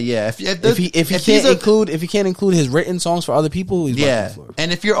 Yeah. If he can't include his written songs for other people, he's wiping yeah, the floor.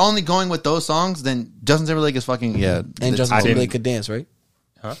 and if you're only going with those songs, then Justin Timberlake is fucking And Justin I Timberlake didn't- could dance, right?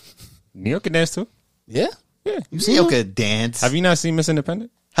 Huh? Neo can dance too. Yeah. Yeah. You see Neo him? could dance. Have you not seen Miss Independent?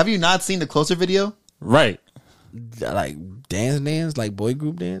 Have you not seen the Closer video? Right. Like dance, like boy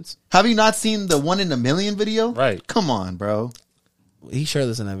group dance. Have you not seen the 1 in a Million video? Right. Come on, bro. He's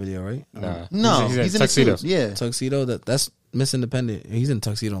shirtless in that video, right? Nah. No, he's in in a tuxedo suit. Yeah. Tuxedo. That's Miss Independent. He's in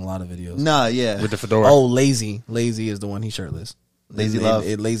tuxedo in a lot of videos. Nah, yeah. with the fedora. Oh, Lazy is the one he's shirtless. Lazy Love.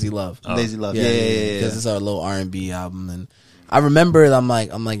 Lazy Love. Lazy Love. Yeah. Because it's our little R&B album, and I remember it. I'm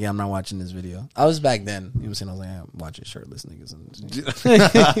like, yeah, I'm not watching this video. I was back then. You know what I'm saying? I was like, I'm watching shirtless niggas.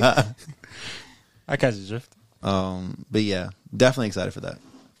 I catch the drift. But yeah, definitely excited for that.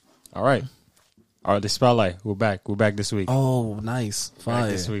 All right. The spotlight. We're back this week. Oh, nice. Back Fire.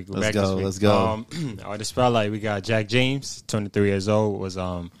 this week. We're Let's back go, this week. let's go. The spotlight. We got Jack James, 23 years old, was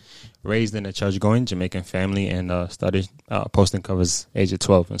raised in a church-going Jamaican family and started posting covers age of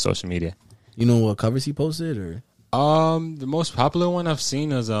 12 on social media. You know what covers he posted? Or The most popular one I've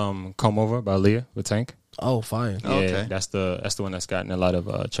seen is "Come Over" by Leah with Tank. Oh, fire. Yeah, Okay. that's the one that's gotten a lot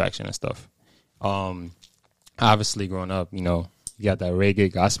of traction and stuff. Obviously, growing up, you know, he got that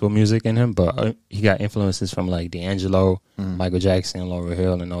reggae gospel music in him, but he got influences from like D'Angelo, Michael Jackson, Lauryn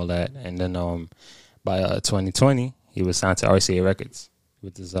Hill, and all that. And then by 2020, he was signed to RCA Records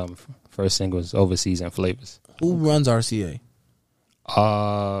with his first singles, "Overseas" and "Flavors." Who runs RCA?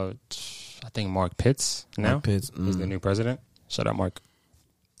 I think Mark Pitts now Mark Pitts. is the new president. Shout out Mark.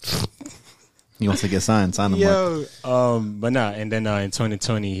 He wants to get signed. Sign him up. But nah, and then in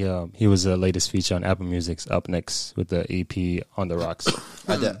 2020, he was the latest feature on Apple Music's Up Next with the EP On the Rocks.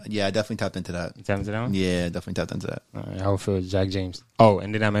 I definitely tapped into that. You tapped into that one? Yeah, definitely tapped into that. All right, how it feel, Jack James? Oh,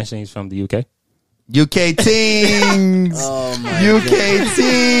 and did I mention he's from the UK? UK teams. Oh my UK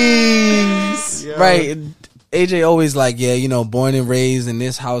teams. Right. AJ always like, yeah, you know, born and raised in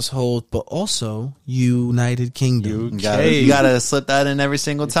this household, but also United Kingdom. You gotta slip that in every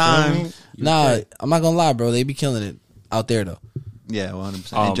single time. Nah, I'm not gonna lie, bro. They be killing it out there though. Yeah,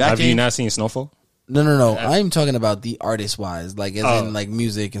 100%. Have you not seen Snowfall? No. I'm talking about the artist wise, like as in like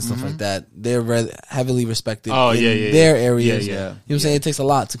music and stuff like that. They're heavily respected in their areas. Yeah. You know what I'm saying? It takes a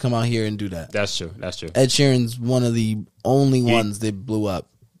lot to come out here and do that. That's true. Ed Sheeran's one of the only ones that blew up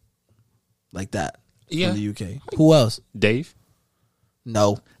like that in the UK. Who else? Dave?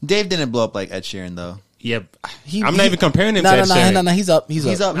 No. Dave didn't blow up like Ed Sheeran though. Yeah, I'm not even comparing him to Ed Sheeran. No. He's up. He's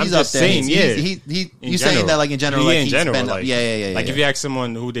up. I'm He's up just there. saying, yeah. You saying that like in general? Yeah, like in he's general. been up. Like, Yeah. Like if you ask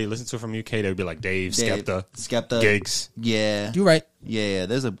someone who they listen to from UK, they'd be like Dave, Skepta, Gigs. Yeah. You're right. Yeah.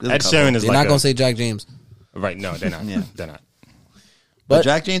 There's a Ed couple. Sheeran is They're like not gonna say Jack James. right. No, they're not. Yeah. They're not. But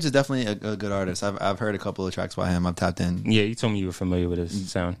Jack James is definitely a good artist. I've heard a couple of tracks by him. I've tapped in. Yeah, you told me you were familiar with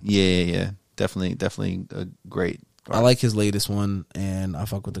his sound. Yeah. Definitely a great artist. I like his latest one, and I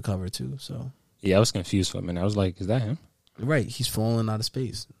fuck with the cover too. So Yeah, I was confused for a minute. I was like, is that him? right, he's falling out of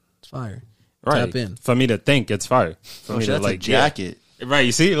space. It's fire. Right. Tap in. For me to think it's fire. For me to that's like a jacket. Yeah. Right,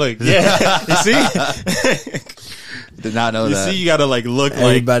 you see? Like, yeah. You see? Did not know You that. see, you gotta like look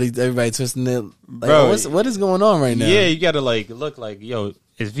like Everybody twisting it. Like, Bro, what is going on right now? yeah, you gotta like look like, yo,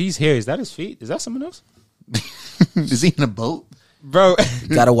 if he's here, is that his feet? Is that someone else? Is he in a boat? Bro. You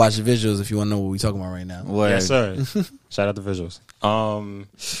gotta watch the visuals if you want to know what we're talking about right now. Word. Yes, sir. Shout out the visuals. All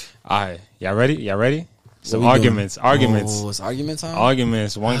right. Y'all ready? Some What we arguments. doing? Arguments. Oh, it's argument time.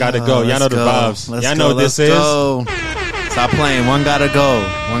 Arguments. One gotta go. Y'all Let's know the go. vibes. Let's Y'all go, know what this is. go. Stop playing. One gotta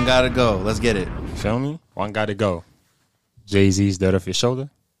go. Let's get it. Feel me? One gotta go. Jay-Z's Dirt Off Your Shoulder.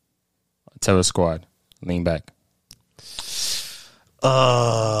 Terror Squad. Lean Back.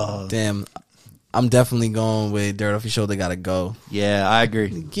 Damn, I'm definitely going with Dirt Off Your Shoulder. Gotta go. Yeah, I agree.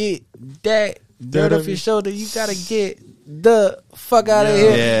 Get that dirt off your shoulder. You gotta get the fuck out of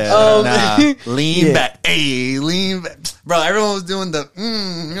here. Yeah, lean yeah. back, hey, lean back, bro. Everyone was doing the,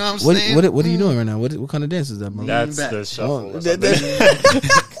 you know what I'm saying? What are you doing right now? What kind of dance is that, bro? That's back. the shuffle. Oh, or something.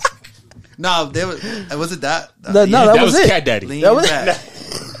 No, was it that? No, that was it. Cat Daddy. Lean that was- back,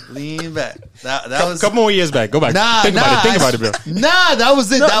 lean back. That was Couple more years back. Go back. Think about it, bro. Nah, that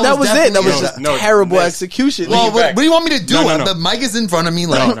was it. No, that was it. That was definitely just No, terrible this- execution. Well, Lean what back. do you want me to do? No. The mic is in front of me.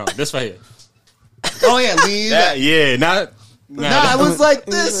 Like, No, this right here. oh yeah, lean back. Yeah, not. Nah, it was like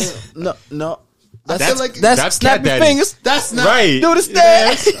this. No. That's like- That's snap Cat your Daddy. fingers. That's not Right. Do the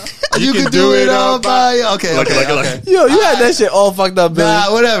step. You can do it all by. Okay, Look, okay, look. okay. Yo, you had that shit all fucked up, Billy.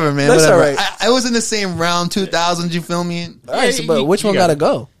 Nah, whatever, man. That's whatever. all right. I was in the same round, 2000. You feel me? All right, so, but you- which you one got gotta it.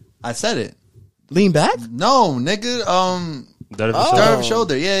 go? I said it. Lean back? No, nigga. Dirt of the Oh. Shoulder. Dirt of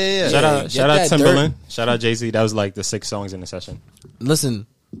shoulder. Yeah. Shout out, get shout out that Timberland. Shout out Jay-Z. That was like the 6 songs in the session. Listen,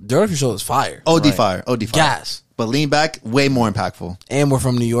 Dirt of Your Shoulder is fire. OD Right. fire. OD fire. Gas. But lean back, way more impactful. And we're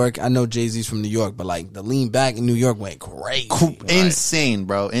from New York. I know Jay-Z's from New York, but like the lean back in New York went crazy. Insane,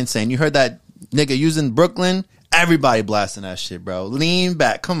 bro. Insane. You heard that nigga using Brooklyn? Everybody blasting that shit, bro. Lean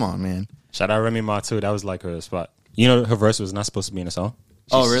back. Come on, man. Shout out Remy Ma too. That was like her spot. You know, her verse was not supposed to be in the song.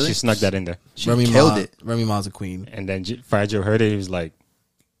 Oh, really? She snuck that in there. Remy killed Ma, it. Remy Ma's a queen. And then Fragile heard it. He was like,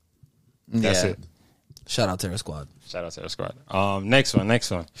 that's Yeah. it. Shout out Terror Squad. Shout out to the squad. Next one.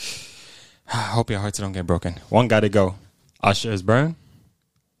 I hope your hearts don't get broken. One got to go. Usher's Burn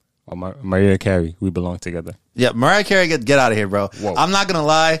or Mariah Carey, We Belong Together. Yeah, Mariah Carey, get out of here, bro. Whoa. I'm not gonna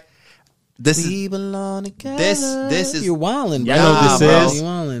lie. This is We belong together. this is- You're wildin', bro. Yeah, I know Nah, this bro. is. You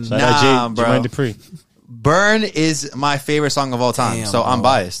wildin'. Shout Nah, out bro. Jermaine Dupri. Burn is my favorite song of all time. Damn, so I'm bro.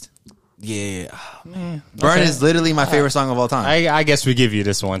 biased. Yeah. Burn Okay. is literally my favorite song of all time. I guess we give you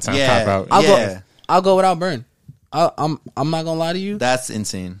this one time. Yeah. Cop out. I'll go without Burn. I'm not gonna lie to you That's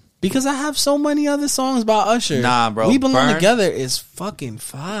insane. because I have so many other songs by Usher. Nah, bro. We Belong Burn- Together is fucking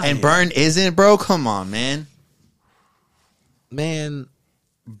fire. And Burn isn't, bro. Come on, man. man.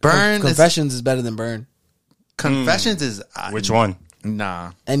 Burn is, Confessions is better than Burn. Confessions is Which one?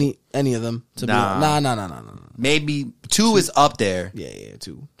 Nah, Any of them? To Nah. be honest. Nah. maybe 2 is up there. Yeah,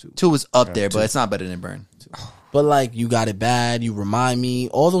 two. 2 is up there, but it's not better than Burn. But like, You Got It Bad, You Remind Me,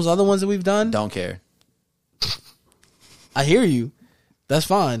 all those other ones that we've done. Don't care. I hear you. That's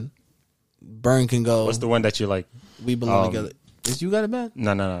fine. Burn can go. What's the one that you like? We Belong Together. Is You Got It Bad?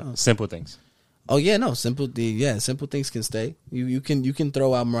 No. Simple Things. Oh yeah, no. Simple Things can stay. You can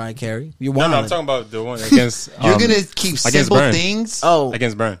throw out Mariah Carey. You're No, wild. I'm talking about the one against. You're gonna keep against simple Burn. things, Oh,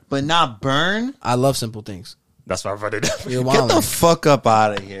 Against Burn. but not Burn. I love Simple Things. That's why I voted. You're Get the wild. fuck up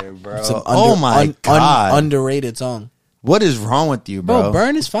out of here, bro. It's an Oh my god, underrated song. what is wrong with you, Bro, bro?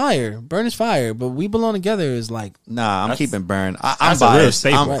 Burn is fire. Burn is fire. But We Belong Together is like, Nah, I'm That's- keeping Burn. I'm that's a real biased.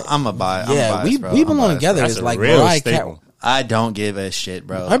 staple. I'm a bias. I'm yeah, biased, bro. We I'm Belong biased, Together bro. That's is a like real Mariah staple. Carey. I don't give a shit,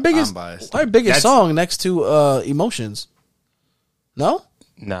 bro. Her biggest I'm biased. That's- song next to Emotions. No?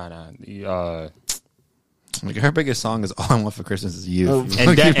 Nah. Like, her biggest song is "All I Want for Christmas Is You." Oh.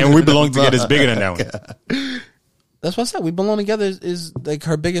 And We Belong Together is bigger than that one. That's what I said. We Belong Together is like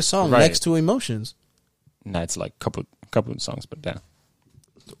her biggest song Right. next to Emotions. Nah, it's like couple of songs, but down.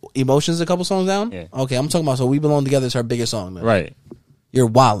 Emotions a couple songs down? Yeah. Okay, I'm talking about so We Belong Together is her biggest song. Then. Right. You're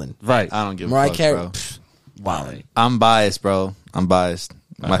wildin'. Right. I don't give a Mariah fuck, Carey, bro. wildin'. I'm biased, bro. I'm biased.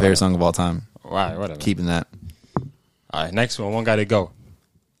 My favorite song of all time. Right. Whatever. Keeping that. All right. Next one. One got to go.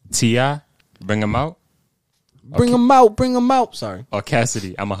 T.I. Bring 'Em Out. Bring them out. Sorry. Or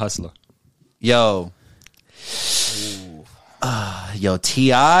Cassidy. I'm a Hustler. Yo,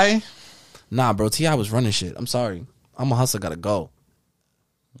 Ti. Nah, bro. T.I. was running shit. I'm sorry. I'm a hustler. Gotta go.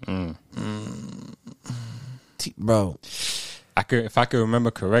 Bro. If I could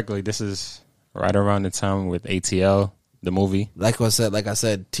remember correctly, this is right around the time with ATL, the movie. Like I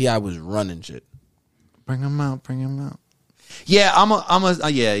said, T.I. was running shit. Bring him out. Yeah,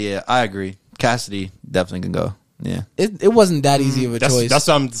 yeah. I agree. Cassidy definitely can go. Yeah. It wasn't that easy of a choice. That's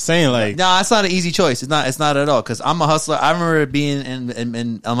what I'm saying. Like, No, it's not an easy choice. It's not at all. Because I'm a hustler. I remember being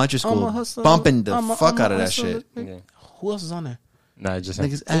in elementary I'm a school, hustler. bumping the I'm a fuck out of that hustler. shit. yeah. Who else is on there? Nah, it just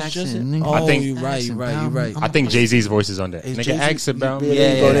Niggas It's action. just nigga. oh, I think- you're right. I think Jay-Z's voice is on there. It's Nigga, Jay-Z. ask about me.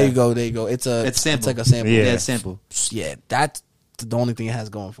 Yeah. There you go. It's sample. like a sample. Yeah. Yeah, it's simple. Yeah, that's the only thing it has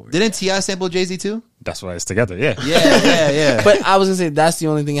going for it. Didn't Ti sample Jay-Z too? That's why it's together. Yeah. Yeah. But I was gonna say that's the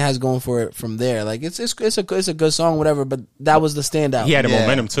only thing it has going for it from there. Like it's a good song, whatever. But that was the standout. He had a Yeah.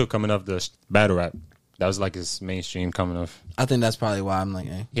 momentum too coming off the battle rap. That was like his mainstream coming off. I think that's probably why I'm like,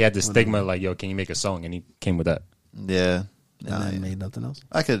 He had the stigma like, yo, can you make a song? And he came with that. Yeah. and then made nothing else.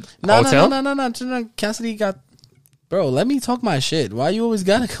 I could. Hotel? No. Cassidy got, bro. Let me talk my shit. Why you always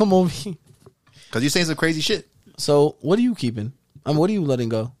gotta come over here? Because you're saying some crazy shit. So what are you keeping? What are you letting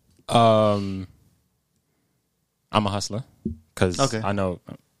go? I'm a hustler because Okay. I know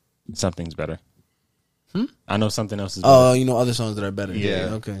something's better. I know something else is better. Oh, you know other songs that are better. Yeah.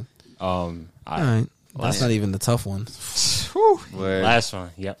 Okay. All I, right. That's not even the tough one. Word. last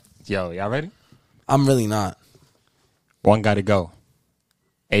one. Yep. Yo, y'all ready? I'm really not. One Gotta Go.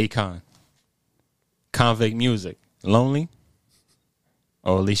 Akon. Convict Music. Lonely.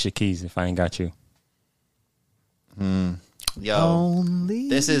 Or Alicia Keys, If I Ain't Got You. Yo, Only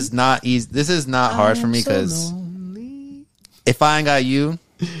this is not easy. This is not hard for me because if I ain't got you,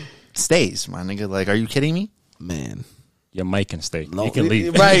 stays, my nigga. Like, are you kidding me? man. Your mic can stay. You can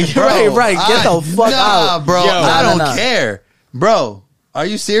leave. Right, Bro, right. Get the fuck out, bro. Yo. I don't Nah. care, bro. Are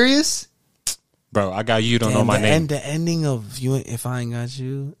you serious? Bro, I got you. Don't know Damn, my the name. end, the ending of you. If I ain't got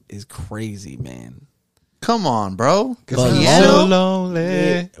you is crazy, man. Come on, bro. The But piano,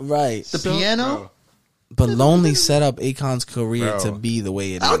 lonely. Right. the piano. Bro. But Lonely set up Akon's career Bro. to be the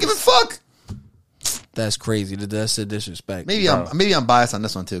way it is. I don't give a fuck. That's crazy. That's a disrespect. Maybe Bro. I'm biased on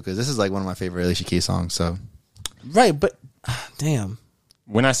this one too because this is like one of my favorite Alicia Keys songs. So Right, but damn.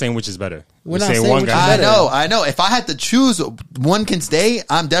 We're not saying which is better. We're not saying which is guy. better. I know. If I had to choose, one can stay.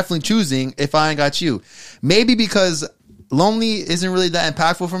 I'm definitely choosing If I Ain't Got You. Maybe because Lonely isn't really that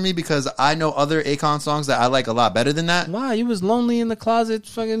impactful for me because I know other Akon songs that I like a lot better than that. Wow, you was lonely in the closet,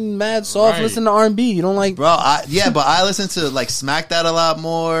 fucking mad soft, Right. listening to R&B. You don't like Bro, but I listen to like Smack That a lot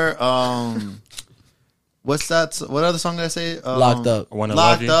more. What's that? What other song did I say? Locked Up. Wanna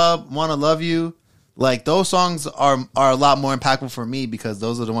Love Locked You. Up, Wanna Love You. Like those songs are a lot more impactful for me because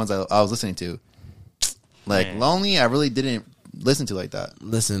those are the ones I was listening to. Like Man. Lonely, I really didn't listen to like that.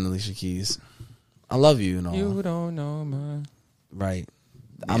 Listen, Alicia Keys. I love you and all. You don't know my. Right.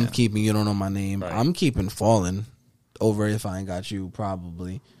 I'm keeping You Don't Know My Name. Right. I'm keeping Fallen over If I Ain't Got You,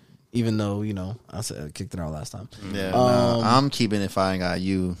 probably. Even though, you know, I said I kicked it out last time. Yeah, nah, I'm keeping If I Ain't Got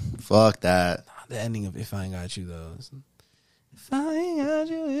You. Fuck that. The ending of If I Ain't Got You, though. If I Ain't Got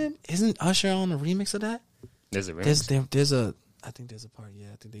You. Isn't Usher on the remix of that? There's a remix. There's a, I think there's a part, yeah.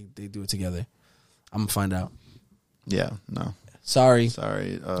 I think they do it together. I'm going to find out. Yeah, no. Sorry.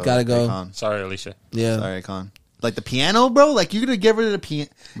 Sorry. Gotta go. Akon. Sorry, Alicia. Yeah. Sorry, Akon. Like the piano, bro? Like you're gonna get rid of the piano.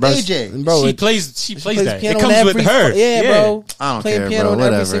 AJ. Bro, She plays that. piano It comes in with every her. Yeah, bro. I don't Playing care, piano bro. in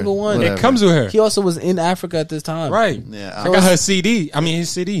Whatever. every single one. Whatever. It comes with her. He also was in Africa at this time. Right. Yeah, I got her CD. I mean, his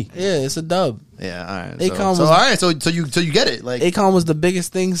CD. Yeah, it's a dub. yeah. All right. Akon So was- all right. So you get it. Like Akon was the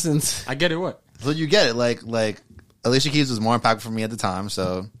biggest thing since. I get it. What? so you get it. Like Alicia Keys was more impactful for me at the time.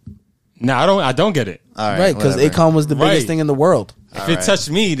 So No, I don't get it. all right. Right, because whatever. Akon was the biggest Right. thing in the world. If All it right. touched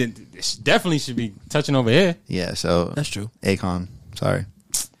me, then it definitely should be touching over here. Yeah. So That's true. Akon. Sorry.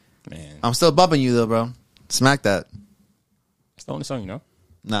 Man, I'm still bumping you though, bro. Smack that. it's the only song you know.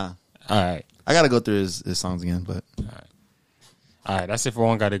 Nah. All right. I gotta go through his songs again, but All right. That's it for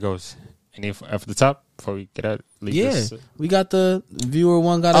One Gotta Goes. Any after the top before we get out? Leave Yeah, this? we got the viewer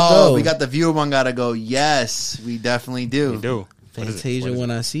one gotta oh, go. we got the viewer one gotta go. Yes, we definitely do. We do. What is it? Fantasia What is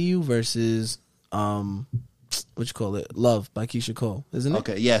When it? I See You versus what you call it? Love by Keisha Cole, isn't it?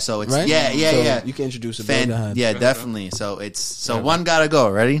 Okay, yeah. So it's Right? yeah. So you can introduce it. Go ahead. Yeah, definitely. So it's one gotta go.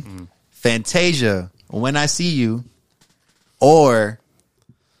 Ready? Fantasia, When I See You, or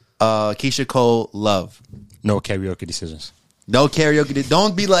Keisha Cole, Love. No karaoke decisions. No karaoke.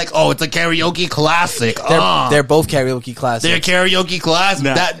 Don't be like, oh, it's a karaoke classic. They're both karaoke classics. They're karaoke classic.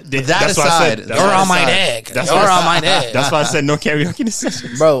 Nah, that that's why I said- aside, You're on my aside. neck. That's You're why I on said- my neck. That's why I said no karaoke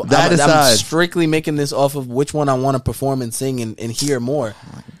decisions. Bro, That I'm aside. strictly making this off of which one I want to perform and sing and hear more.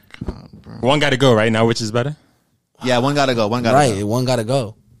 One Gotta Go right now. Which is better? Yeah, one gotta go. One gotta Right, go. one gotta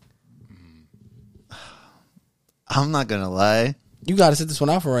go. I'm not gonna lie. You gotta sit this one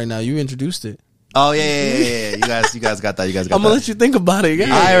out for right now. You introduced it. Oh yeah. You guys got that. You guys got I'm that. gonna let you think about it.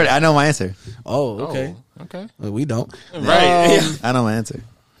 Yeah. I know my answer. Oh, okay. Okay. Well, we don't. Right. Yeah. I know my answer.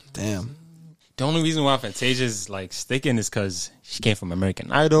 Damn. The only reason why Fantasia's like sticking is because she came from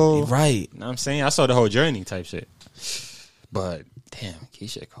American Idol. Right. You know what I'm saying? I saw the whole journey type shit. But damn,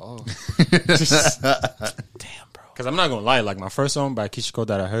 Keisha Cole. Damn, bro. Because I'm not gonna lie, like my first song by Keisha Cole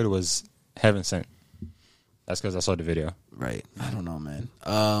that I heard was Heaven Sent. That's because I saw the video. Right. I don't know, man.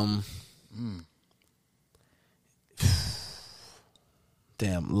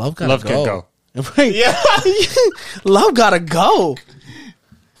 Damn. Love gotta Love go. can go. Right. Yeah. Love gotta go.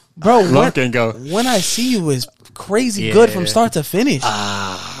 Bro, Love can go. When I See You is crazy Yeah. good from start to finish.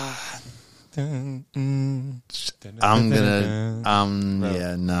 I'm gonna.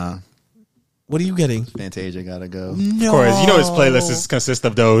 Yeah. Nah. What are you getting? Fantasia gotta go. No. Of course, you know his playlist consists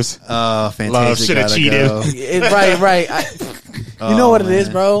of those. Fantasia Love shoulda gotta cheated. go. Right. You know what it is,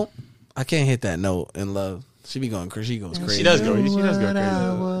 bro? I can't hit that note in Love. She be going crazy. She goes crazy. She does go. She does go What I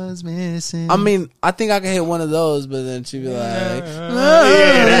crazy. was missing. I mean, I think I can hit one of those, but then she be like,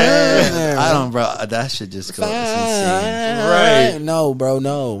 I don't, bro. That should just go. It's insane. Right. No, bro.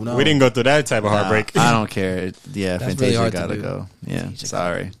 No. We didn't go through that type of heartbreak. Nah, I don't care. Yeah, That's Fantasia really hard to gotta do. go. Yeah,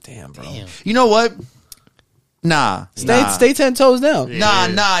 sorry. Damn, bro. You know what? Nah. Stay 10 toes down.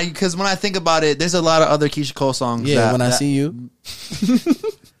 Nah, because when I think about it, there's a lot of other Keisha Cole songs. Yeah, when I see you.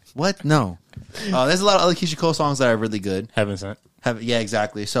 What? No. There's a lot of other Keisha Cole songs that are really good. Heaven sent. Yeah,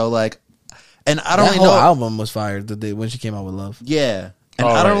 exactly. So like, and I don't That really whole know. album was fired the day when she came out with Love. Yeah, and Oh,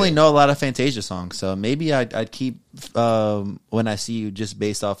 I don't right, really yeah. know a lot of Fantasia songs. So maybe I'd keep When I See You just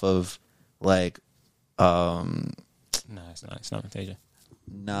based off of like Nah, it's not. It's not Fantasia.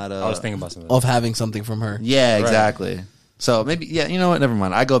 not I was thinking about something. Of having something from her. Yeah, Right. exactly. So maybe you know what? Never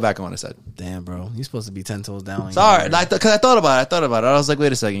mind. I go back on what I said. Damn, bro. You're supposed to be 10 toes down. Like Sorry, because I thought about it. I was like,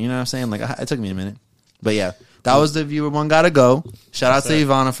 wait a second. You know what I'm saying? Like, it took me a minute. But yeah, that was the viewer one. Gotta go. Shout out to Yes,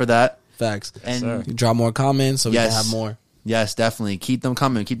 sir. Ivana for that. Facts. And sir. You drop more comments so we Yes. can have more. yes, definitely keep them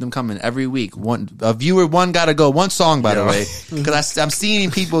coming. Keep them coming every week. A viewer one gotta go. One song, by the Yeah. way, because I'm seeing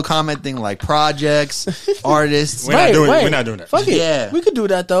people commenting like projects, artists. We're not doing that. Fuck it. Yeah. We could do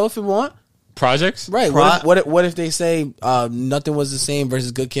that though if we want. Projects? Right. What if they say nothing was the same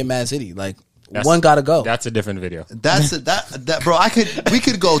versus Good Kid, Mad City? Like one gotta go. That's a different video. That bro. We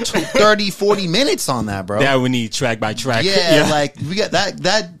could go 30, 40 minutes on that, bro. That we need track by track. Yeah, like we got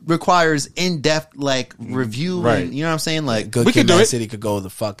that requires in-depth like review. Right. And, you know what I'm saying? Like Good we Kid, could do Mad it. City could go the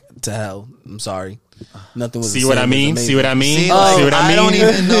fuck to hell. I'm sorry. Nothing was. See the what same. I It was mean? amazing. See what I mean? See, See like, what I mean? I don't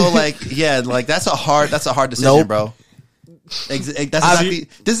even know. Like, yeah, like that's a hard decision, Nope. bro. That's exactly.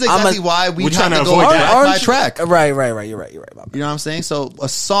 This is exactly why we we're have trying to to go avoid track that. by Aren't you- track. Right. You're right. My bad. You know what I'm saying? So a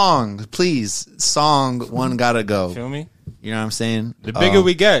song, please, song one gotta go. Feel me? You know what I'm saying? The bigger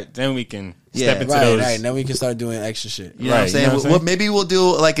we get, then we can Yeah. step into Right. those. Right. Now we can start doing extra shit. You know what I'm Right, saying? you know what I'm saying? Maybe we'll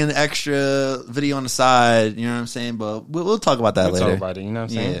do like an extra video on the side. You know what I'm saying? But we'll talk about that We'll later. talk about it. You know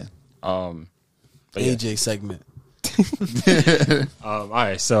what I'm saying? But yeah. AJ segment. All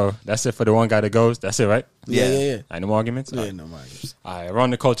right, so that's it for the one guy that goes. That's it, right? Yeah. All right, no more arguments. Yeah. No mind. All right, we're on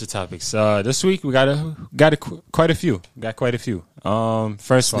the culture topics. This week we got quite a few. Got quite a few.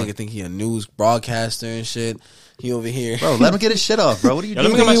 First one. Nigga think he a news broadcaster and shit. He over here. Bro, let him get his shit off, bro. What are you Yo, let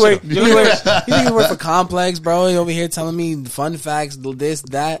doing? me get my shit up. You think he work for Complex, bro? He over here telling me fun facts, this,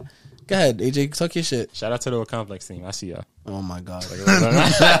 that. Go ahead, AJ, talk your shit. Shout out to the Complex team. I see y'all. Oh my god.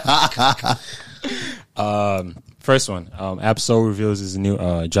 First one. Absol reveals his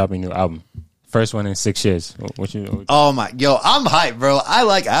new dropping new album. First one in 6 years. What you? Oh my, yo, I'm hyped, bro. I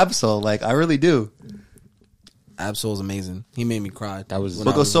like Absol, like I really do. Absol's amazing. He made me cry. That was- when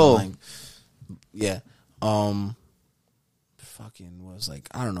Book I of Soul. like, yeah. Fucking was like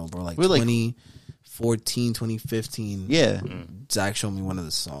I don't know, bro. Like We're like- 2014, 2015. Yeah, Zach showed me one of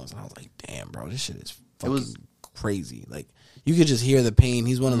the songs, and I was like, "Damn, bro, this shit is fucking was- crazy." Like you could just hear the pain.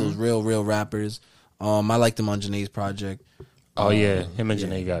 He's one of Mm-hmm. those real rappers. I liked him on Janae's project. Oh yeah, him and yeah,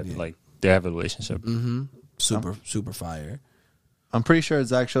 Janae got yeah. like they have a relationship. Super fire. I'm pretty sure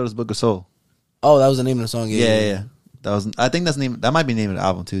Zach showed us Book of Soul. Oh, that was the name of the song. Yeah. That was. I think that's the name. That might be the name of the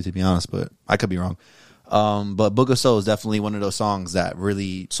album too, to be honest, but I could be wrong. But Book of Soul is definitely one of those songs that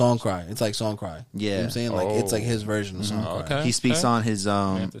really Song Cry. It's like Song Cry. You know what I'm saying? Like it's like his version of Song Cry. Okay. he speaks on his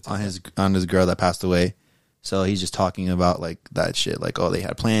have to take on his girl that passed away. So he's just talking about like that shit, like they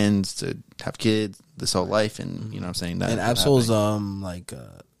had plans to have kids this whole life, and you know what I'm saying that. And Absol's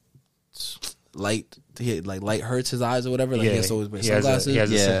light light hurts his eyes or whatever. Like Yeah, he has to always wear he has a- sunglasses. he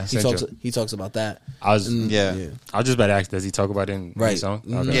has a Yeah. syndrome. He talks about that. I was Yeah. I was just about to ask, does he talk about it in Right. the song?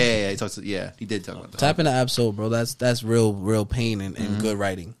 Mhm. Okay. Yeah, he talks. Yeah, he did talk about that. Tap into Absol, bro. That's real pain and good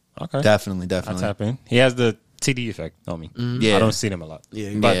writing. Okay. Definitely. I tap in. He has the TD effect on me. Yeah. I don't see them a lot.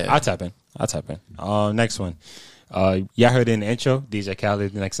 Yeah, But yeah. I tap in. Next one. Y'all heard it in the intro. DJ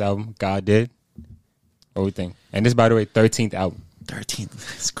Khaled, the next album, God Did. What we think? And this, by the way, 13th album. 13.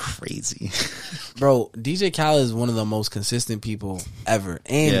 That's crazy. Bro, DJ Khaled is one of the most consistent people ever.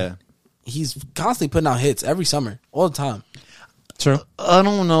 And Yeah. he's constantly putting out hits every summer, all the time. True. I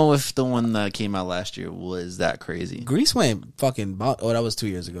don't know if the one that came out last year was that crazy. Grease went fucking that was 2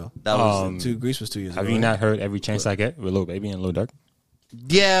 years ago. That was Grease was 2 years Have ago. you right? not heard Every Chance I Get with Lil Baby and Lil Durk?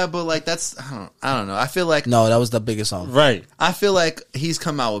 yeah, but like that's I don't know. I feel like No, that was the biggest song. Right. I feel like he's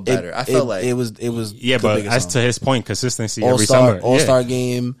come out with better. I felt like it was Yeah, the but biggest as song. to his point, consistency All every Star summer. All Yeah. Star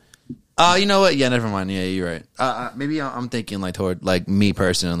Game. you know what? Yeah, never mind. Yeah, you're right. Maybe I'm thinking like toward like me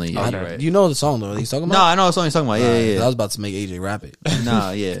personally. Yeah, Okay. you're right. You know the song though? He's talking No, about. I know what song you're talking about. Yeah, yeah, I yeah. was about to make AJ rap it.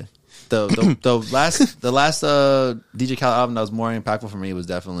 Nah, yeah. The last DJ Khaled album that was more impactful for me was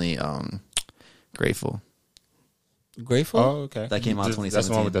definitely Grateful. Grateful. Oh, okay. That came out That's 2017.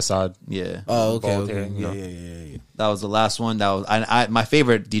 the one with the side. Yeah. Oh, okay, Bald okay. hair, you know. Yeah. That was the last one. That was my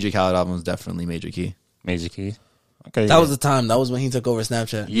favorite DJ Khaled album was definitely Major Key. Major Key. Okay. That was the time. That was when he took over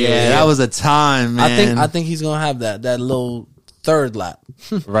Snapchat. Yeah, that was a time, man. I think he's gonna have that little third lap,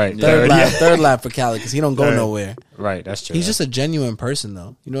 right. third lap for Khaled because he don't go nowhere. Right. That's true. He's just a genuine person,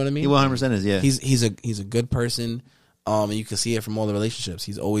 though. You know what I mean? He 100% is. Yeah, He's a good person. And you can see it from all the relationships.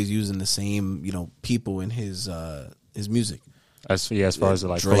 He's always using the same, people in his music. as far as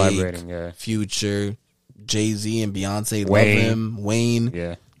like Drake, collaborating. Yeah. Future, Jay-Z and Beyonce Wayne. love him. Wayne.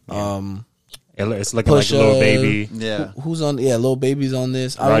 Yeah. It's It's looking like a little baby. yeah. Who's on? Yeah, Lil Baby's on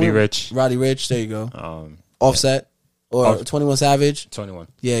this. Roddy Ricch. Roddy Ricch. There you go. Um, Offset or 21 Savage. 21.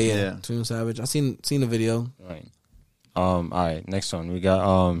 Yeah. 21 Savage. I seen the video. Right. All right. Next one. We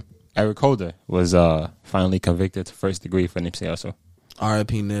got Eric Holder was finally convicted to first degree for Nipsey Hussle.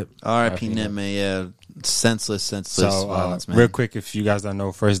 R.I.P. Nip. R.I.P. Nip, man. Yeah, senseless So violence, man. real quick, if you guys don't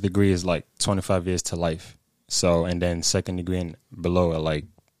know, first degree is like 25 years to life. So and then second degree and below are like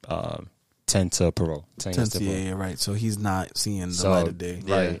 10 to parole. 10 years to parole. Yeah, right. So he's not seeing the light of day.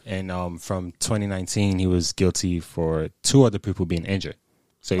 Right. And from 2019, he was guilty for 2 other people being injured.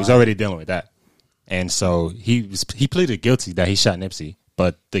 So he was already dealing with that. And so he pleaded guilty that he shot Nipsey.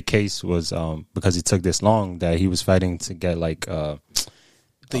 But the case was because he took this long that he was fighting to get like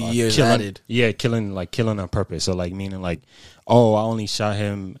The years killing, added. Yeah, killing on purpose. So like meaning like, oh, I only shot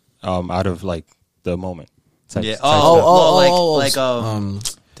him out of like the moment. Yeah.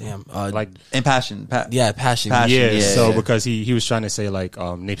 Like impassioned. Yeah, passion. yeah, Yeah, so yeah. because he was trying to say like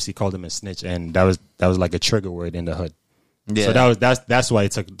Nipsey called him a snitch, and that was like a trigger word in the hood. Yeah. So that's why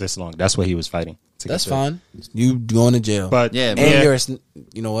it took this long. That's why he was fighting. to That's get to it. fine. You going to jail. But Yeah, and man. you're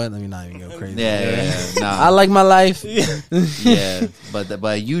you know what? Let me not even go crazy. Yeah. I Nah. like my life. Yeah.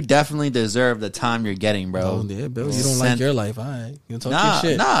 But you definitely deserve the time you're getting, bro. Oh, yeah, Bill. You don't like your life. All right. You talk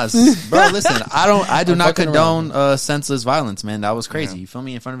your shit. Bro. Listen, I do I'm not fucking condone senseless violence, man. That was crazy. You feel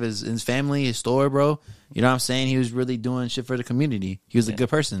me? In front of his family, his store, bro. You know what I'm saying? He was really doing shit for the community. He was a good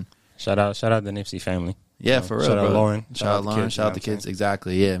person. Shout out the Nipsey family. Yeah, for real. Shout out bro. Lauren. Shout out Lauren. Shout out the kids.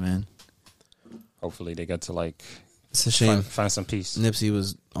 Exactly. Yeah, man. Hopefully they get to like It's a shame. find some peace. Nipsey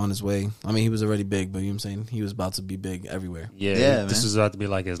was on his way. I mean, he was already big, but you know what I'm saying? He was about to be big everywhere. Yeah, Yeah, this man. was about to be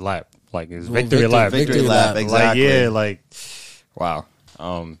like his lap, like his Well, victory lap. Victory lap. Like, Exactly. Wow.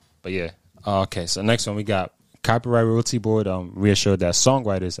 But yeah. Okay, so next one we got Copyright Royalty Board reassured that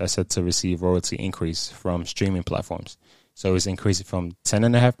songwriters are set to receive royalty increase from streaming platforms. So it's increasing from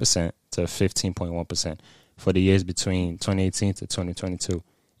 10.5% to 15.1% for the years between 2018 to 2022,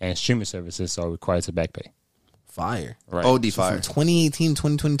 and streaming services are required to back pay. Fire. Right. OD From fire. 2018,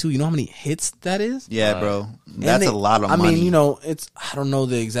 2022, you know how many hits that is? Yeah, bro. And That's they- a lot of I money. mean, you know, I don't know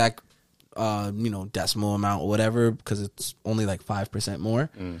the exact, decimal amount or whatever because it's only like 5% more.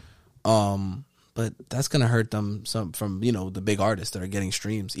 But that's gonna hurt them some from the big artists that are getting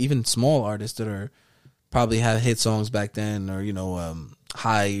streams, even small artists that are probably have hit songs back then or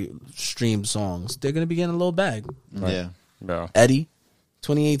high streamed songs. They're gonna be getting a little bag. Yeah. Bro. Eddie,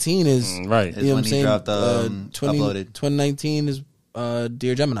 2018 is Right. Is you know when what I'm he saying. dropped, Uploaded. 2019 is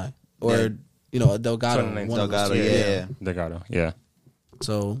Dear Gemini or Delgado. 2019 one of those Delgado, two. yeah. Delgado. Yeah.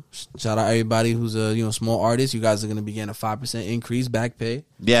 So shout out everybody who's a small artist. You guys are gonna be getting a 5% increase back pay,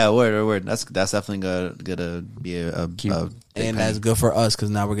 Yeah, word. That's definitely gonna be a big and that's good for us because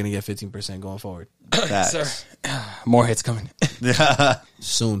now we're gonna get 15% going forward facts. More hits coming.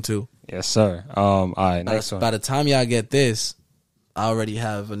 soon too. Yes, sir. All right, next one. By the time y'all get this, I already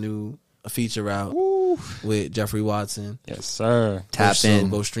have a feature out with Jeffrey Watson. Yes, sir. Tap So in.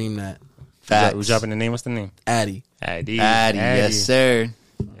 go stream that. Facts. We're dropping the name. What's the name? Addy. Addy. Yes, sir.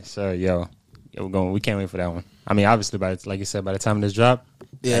 Yes, sir. Yo, we can't wait for that one. I mean, obviously, like you said, by the time this drop,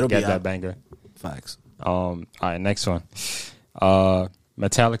 Yeah, it'll get be that out. banger. Facts. All right, next one.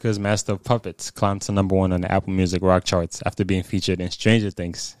 Metallica's Master of Puppets climbed to number 1 on the Apple Music rock charts after being featured in Stranger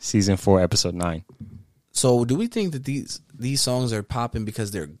Things season 4, episode 9. So do we think that these songs are popping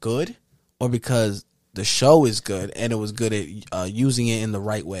because they're good or because the show is good and it was good at using it in the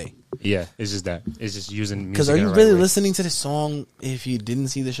right way? Yeah, it's just that. It's just using music. Because are in you the right really way. listening to the song if you didn't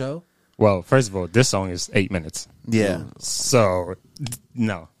see the show? Well, first of all, this song is 8 minutes. Yeah. So,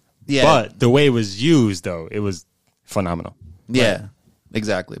 no. Yeah. But the way it was used, though, it was phenomenal. Yeah.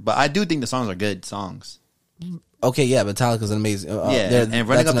 Exactly. But I do think the songs are good songs. Okay, yeah, Metallica's an amazing. Yeah. And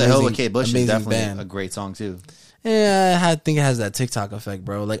Running Up the Hill with Kate Bush is amazing definitely band. a great song too. Yeah, I think it has that TikTok effect,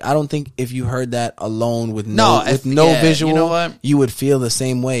 bro. Like, I don't think if you heard that alone with No, with no yeah, visual, you know what? you would feel the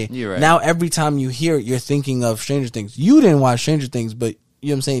same way. You're right. Now, every time you hear it, you're thinking of Stranger Things. You didn't watch Stranger Things, but you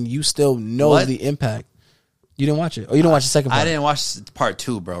know what I'm saying? You still know What? the impact. You didn't watch it? Oh, you didn't watch the second part? I didn't watch part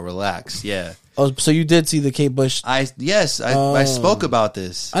 2, bro. Relax. Yeah. Oh, so you did see the Kate Bush? I spoke about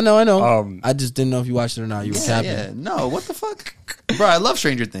this. I know. I just didn't know if you watched it or not. You were capping. Yeah. No, what the fuck? Bro, I love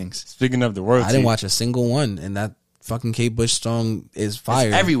Stranger Things. Speaking of the world, I didn't watch a single one, and that fucking Kate Bush song is fire.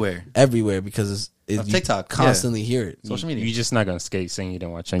 It's everywhere. Everywhere, because Of TikTok, you constantly hear it. Social media. You're just not gonna skate saying you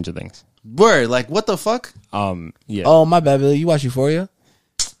didn't watch Stranger Things. Word, like what the fuck? Yeah. Oh, my bad, Billy. You watch Euphoria?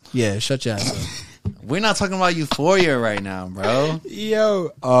 Yeah, shut your ass up. We're not talking about Euphoria right now, bro.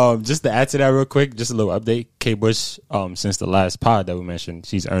 Yo, just to add to that real quick, just a little update. Kate Bush, since the last pod that we mentioned,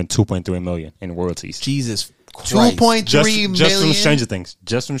 she's earned $2.3 million in royalties. Jesus Christ. 2.3 million. Just from Stranger Things.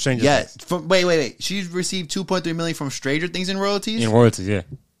 Just from Stranger Yeah. Things. Wait. She's received 2.3 million from Stranger Things in royalties. In royalties, yeah.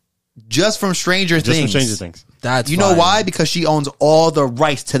 Just from Stranger Just Things. from Stranger Things. That's You know fire. why? Because she owns all the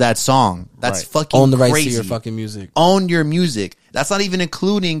rights to that song. That's Right. fucking Own the rights crazy. to your fucking music. Own your music. That's not even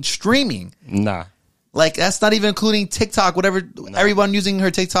including streaming. Nah. Like that's not even including TikTok, whatever. Everyone using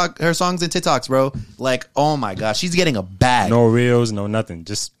her songs and TikToks, bro. Like, oh my gosh, she's getting a bag, No reels, no nothing.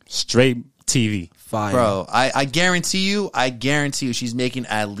 Just straight TV. Fire. bro. I guarantee you, she's making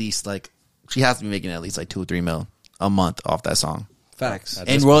at least she has to be making at least like 2 or 3 mil a month off that song, Facts. At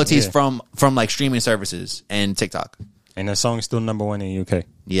and this royalties point, yeah. from like streaming services and TikTok. And that song is still number 1 in UK.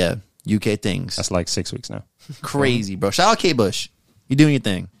 Yeah, UK things. That's like 6 weeks now. Crazy, bro. Shout out Kate Bush. You doing your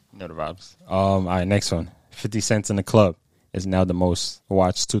thing. You know the vibes. All right, next one. 50 Cent in the Club is now the most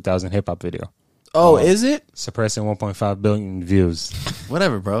watched 2000 hip hop video. Oh, is it? Suppressing 1.5 billion views.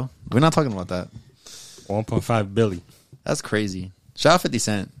 Whatever, bro. We're not talking about that. 1.5 billion. That's crazy. Shout out 50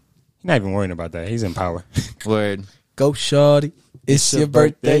 Cent. He's not even worrying about that. He's in power. Word. Go shorty. It's your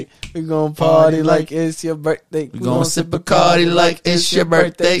birthday. We're going to party like it's your birthday. We're gonna sip Bacardi like it's your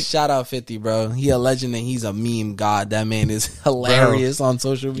birthday. Shout out 50, bro. He a legend and he's a meme god. That man is hilarious on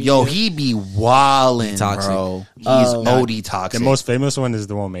social media. Yo, he be wildin', Toxic. bro. He's OD toxic. The most famous one is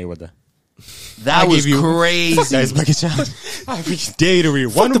the one Mayweather. that I was give you- crazy. Guys, make a challenge. I dare to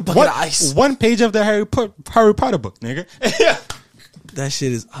read one the bucket of ice. one page of the Harry Potter book, nigga. That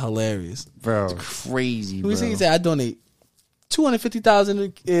shit is hilarious. Bro. Crazy, Who bro. you say? He said, I donate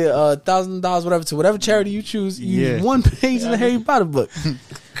 $250,000, whatever, to whatever charity you choose. You Yeah. one page in the Harry Potter book.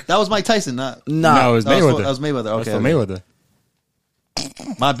 That was Mike Tyson, not. Nah. No, it was That Mayweather. that was Mayweather. That was Okay. for Mayweather.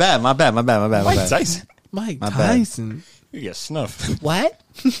 My bad. Mike Tyson. Mike My bad. Tyson. You get snuff. What?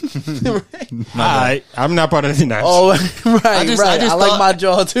 Alright, I'm not part of the night. Oh, right, I just I like thought- my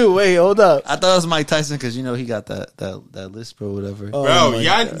jaw too. Wait, hold up. I thought it was Mike Tyson because you know he got that lisp or whatever. Bro, Oh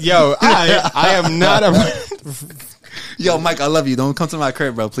my I am not a. Yo, Mike, I love you. Don't come to my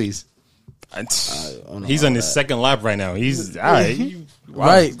crib, bro. Please. He's on his second lap right now. He's all right.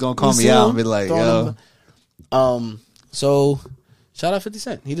 Right. He's gonna call You me see out him? and be like, Throwing yo. him- So shout out 50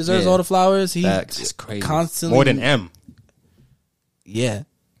 Cent. He deserves Yeah. all the flowers. He Facts. It's crazy. constantly More than M. Yeah.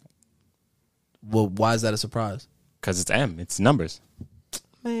 Well, why is that a surprise? Because it's M. It's numbers.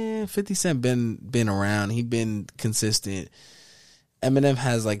 Man, 50 Cent been around. He been consistent. Eminem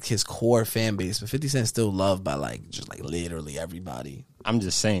has like his core fan base, but 50 Cent still loved by just literally everybody. I'm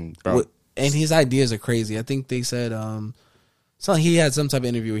just saying, bro. And his ideas are crazy. I think they said so he had some type of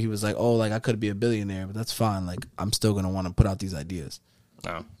interview where he was like, "Oh, like I could be a billionaire, but that's fine. Like I'm still gonna want to put out these ideas."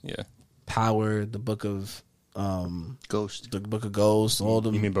 Oh, yeah. Power, the book of Ghost. the book of Ghosts, all the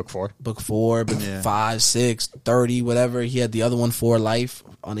You mean book 4? book 4, book Yeah. 5, 6, 30, whatever. He had the other one, For Life,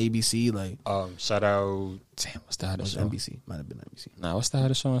 on ABC. Like Shout out. Damn, what's the other was show? NBC, might have been NBC. Nah, what's the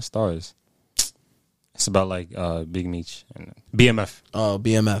other show on Stars? It's about Big Meech and BMF. Oh,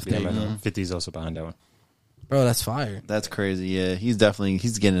 BMF. There you BMF. go. 50's also behind that one. Bro, that's fire. That's crazy. Yeah, he's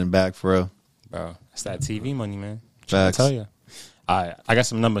getting it back for real. Bro, it's that TV money, man. Facts. I tell you. I got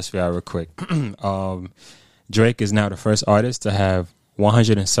some numbers for y'all real quick. Drake is now the first artist to have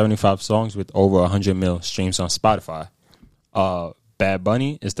 175 songs with over 100 mil streams on Spotify. Bad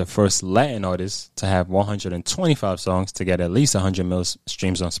Bunny is the first Latin artist to have 125 songs to get at least 100 mil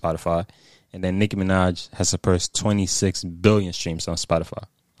streams on Spotify. And then Nicki Minaj has surpassed 26 billion streams on Spotify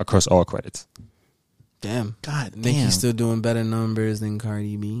across all credits. Damn. God damn. Nicki's still doing better numbers than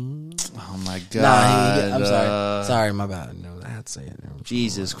Cardi B. Oh my god. Nah, I'm sorry. Sorry, my bad. No, I had to say it.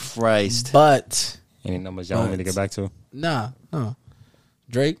 Jesus Christ. But Any numbers y'all want me to get back to? no.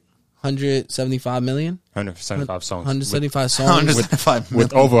 Drake, 175 million, 175 songs. 175 songs 105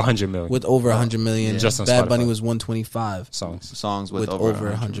 With over 100 million with over 100 million. Just on Bad Spotify. Bunny was 125 songs. songs with over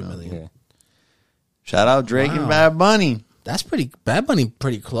 100 million. Yeah. Shout out Drake and Wow. Bad Bunny. That's pretty Bad Bunny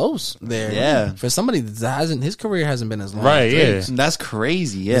pretty close there. Yeah. For somebody that hasn't his career hasn't been as long. Right, as yeah. Drake's. That's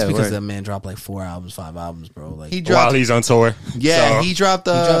crazy. Yeah, It's because word. that man dropped like 4 albums, 5 albums, bro. Like he While dropped. he's on tour. Yeah, So- he dropped,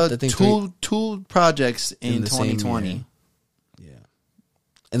 dropped, I think, two projects in the same 2020. year. Yeah.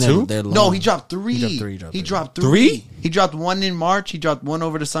 And Two? they're long. No, he dropped three. He dropped three. Three? He dropped one in March. He dropped one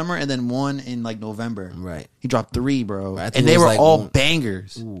over the summer, and then one in like November. Right. He dropped 3, bro, I think and it they was were like all one-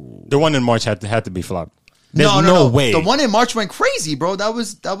 bangers. The one in March had to be flopped. There's No way. The one in March went crazy, bro. That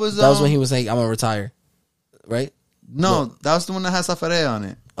was That was when he was like, "I'm gonna retire," right? No, that was the one that has Safare on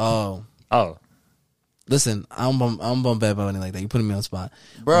it, Oh, Oh. listen, I'm bum Bad Bunny like that. You putting me on the spot.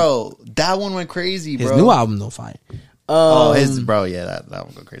 bro. That one went crazy, His bro. new album, no fire. Oh, his bro. Yeah, that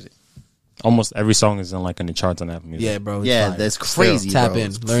one go crazy. Almost every song is in like in the charts on Apple Music. Yeah, bro. it's Yeah, fire. that's crazy. Tap bro. in,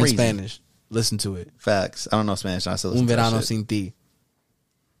 It's learn crazy. Spanish, listen to it. Facts. I don't know Spanish. I still listen Un to verano that shit. sin ti.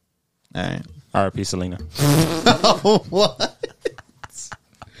 All right. R.I.P. Selena. What?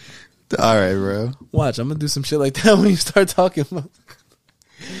 All right, bro. Watch, I'm gonna do some shit like that when you start talking about.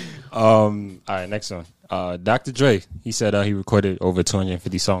 All right, next one. Dr. Dre. He said he recorded over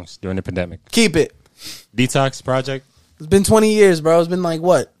 250 songs during the pandemic. Keep it. Detox Project. It's been 20 years, bro. It's been like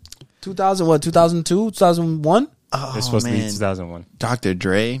what? 2000, what? 2002, 2001, Oh, It's supposed to be man. 2001. Dr.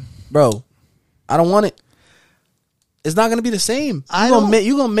 Dre. bro. I don't want it. It's not gonna be the same. You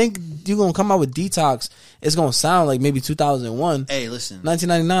gonna come out with Detox. It's gonna sound like maybe 2001, Hey, listen.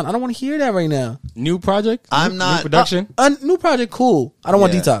 1999. I don't want to hear that right now. New project? I'm New not- production? A new project, cool. I don't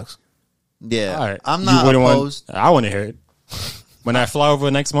want Yeah. Detox. Yeah, All right. I'm You not wouldn't opposed. I want to hear it. When I fly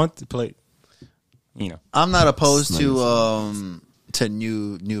over next month to play, you know. I'm not opposed to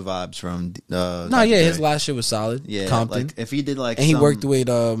new vibes from. No, Dr. yeah, Dre. his last shit was solid. Yeah, Compton. like if he did like, And he some- worked with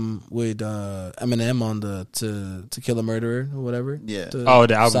Eminem on the to Kill a Murderer or whatever. Yeah. The Oh,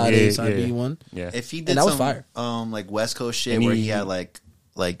 the album, side A, yeah, side yeah. B one. Yeah. If he did And that was some fire. like West Coast shit And where he- he had like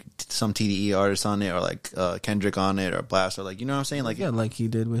some TDE artists on it or like Kendrick on it or Blast or like, you know what I'm saying, like Yeah, like he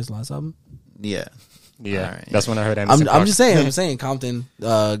did with his last album. yeah. Yeah. All right, That's when I heard Anderson I'm Paak. just saying. I'm saying Compton.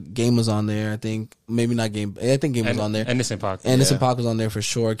 Game was on there. I think maybe not Game. I think Game was on there. Anderson Paak. Anderson yeah. Paak was on there for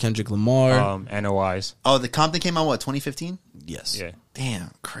sure. Kendrick Lamar. NOIs. Oh, the Compton came out what 2015? yes. Yeah. Damn,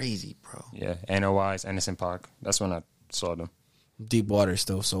 crazy, bro. Yeah. NOIs, Anderson Paak. That's when I saw them. Deep Water is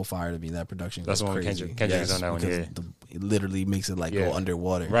still so fire to me. That production. That's goes the one with crazy. Kendrick is on that one, because yeah. it literally makes it like Yeah. go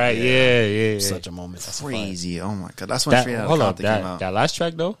underwater. Right. Yeah. Such a moment. That's fire. Crazy. Oh my god, that's when That, Straight Outta hold up. Compton came That, out. that last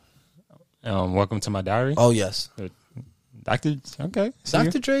track, though. Welcome to My Diary. Oh yes, Dr. Okay. see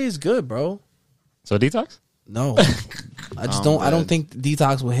Dr. you. Dre is good, bro. So Detox? No, I just don't. I don't think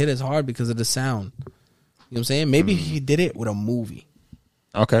Detox will hit as hard because of the sound. You know what I'm saying? Maybe he did it with a movie.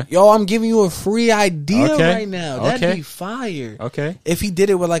 Okay. Yo, I'm giving you a free idea Okay. right now. That'd Okay. be fire. Okay. If he did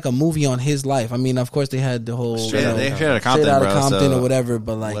it with like a movie on his life. I mean, of course they had the whole Straight you know, Outta Compton, Straight Outta bro, Compton so or whatever.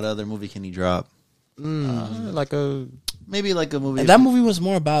 But like what other movie can he drop? Like a. Maybe like a movie. that movie was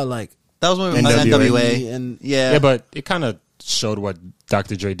more about like That was one with NWA. NWA. and Yeah, Yeah, but it kind of showed what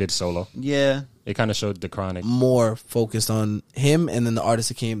Dr. Dre did solo. yeah. It kind of showed the Chronic. more focused on him and then the artist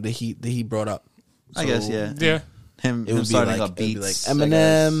that came that he brought up. I guess yeah. Yeah. Him It would be starting like, up it would be beats. like I guess.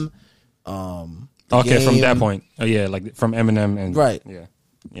 Eminem. The Okay, from that Game. point. Oh, yeah, like from Eminem and. Right. Yeah.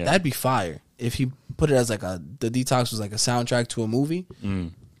 Yeah. That'd be fire if he put it as like the Detox was like a soundtrack to a movie.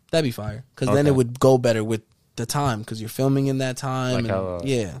 That'd be fire because then Okay. it would go better with the time because you're filming in that time. like and, how.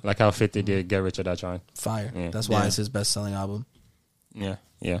 yeah, Like how 50 did Get Rich or Die Trying. fire. Yeah. That's why Yeah. it's his best selling album. Yeah.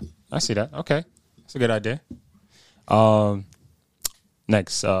 Yeah. I see that. Okay. That's a good idea.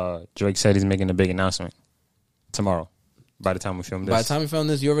 Next, Drake said he's making a big announcement tomorrow. By the time we film this. By the time we film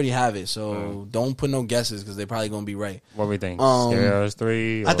this, you already have it, so don't put no guesses because they're probably gonna be right. What we think? Um, Scary Hours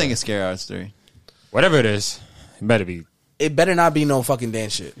 3? I or- think it's Scary Hours 3. Whatever it is, it better be. It better not be no fucking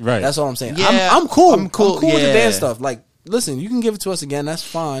dance shit. Right. That's all I'm saying. Yeah, I'm cool. I'm cool, with the yeah. dance stuff. Like, listen, you can give it to us again. That's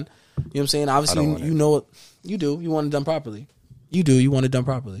fine. You know what I'm saying? Obviously, don't want you it. know what you do. You want it done properly. You do. You want it done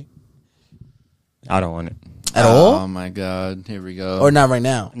properly. I don't want it. At all? Oh my god, here we go. Or not right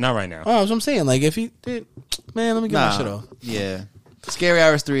now? Not right now. Oh, that's what I'm saying. Like, if he did, man, let me get my Nah, shit off. yeah. Scary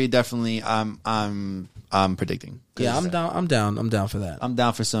Hours 3 definitely. I'm predicting. 'Cause Yeah, I'm down. I'm down for that. I'm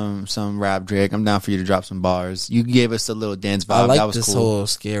down for some rap Drake. I'm down for you to drop some bars. You gave us a little dance vibe. I like that was this cool. whole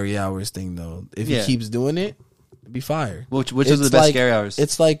Scary Hours thing though. If Yeah. he keeps doing it, it'd be fire. Which is the It's best like- Scary Hours?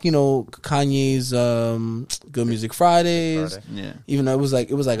 It's like, you know, Kanye's Good Music Fridays. Friday. yeah. Even though it was like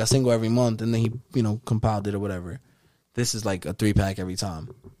a single every month, and then he, you know, compiled it or whatever. This is like a 3-pack every time.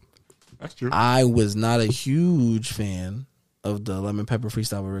 That's true. I was not a huge fan of the Lemon Pepper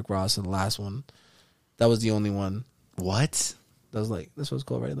freestyle with Rick Ross and the last one. That was the only one. What? That was like, that's what it's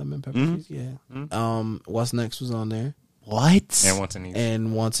called, right? Lemon Pepper Mhm. Freestyle? Yeah. What's Next was on there. What? And Wants and Needs.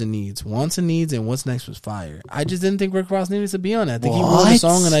 and Wants and Needs. Wants and Needs and What's Next was fire. I just didn't think Rick Ross needed to be on it. I think he wrote a What?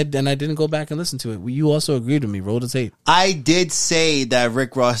 song and I didn't go back and listen to it. You also agreed with me. Roll the tape. I did say that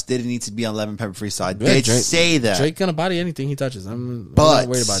Rick Ross didn't need to be on Lemon Pepper Freestyle. I did say that. Drake gonna body anything he touches. I'm But- not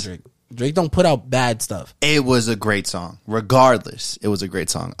worried about Drake. Drake don't put out bad stuff. It was a great song. Regardless, it was a great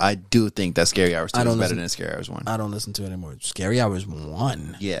song. I do think that Scary Hours 2 I is don't better listen- than Scary Hours 1. I don't listen to it anymore. Scary Hours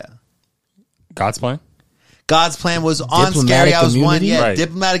 1. Yeah. God's Plan? God's Plan was on Diplomatic Scary Hours 1. Community? Yeah, Right.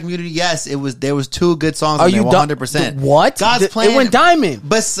 Diplomatic Community, yes. There was two good songs Are on there, you 100%. What? God's Plan. It went diamond.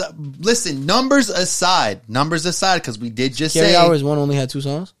 But listen, numbers aside, because we did just Scary say. Hours 1 only had 2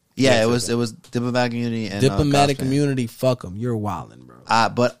 songs? Yeah, it was Diplomatic Community and Diplomatic God's Plan. Community, fuck them. You're wildin', bro.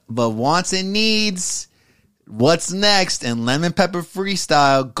 But Wants and Needs, What's Next, and Lemon Pepper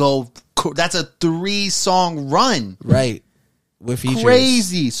Freestyle go. That's a 3-song run. Right. With features.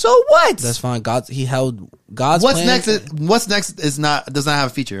 Crazy. So what? That's fine. He held God's What's Plan. next? What's next does not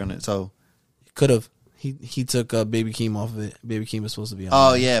have a feature on it. So. Could have. He took Baby Keem off of it. Baby Keem was supposed to be on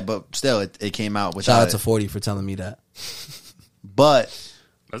Oh it. yeah, but still, it came out without Shout out it. to 40 for telling me that. But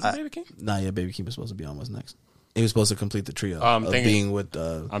Was it Baby King? Nah, yeah, Baby Keem was supposed to be on What's Next. He was supposed to complete the trio I'm of thinking- being with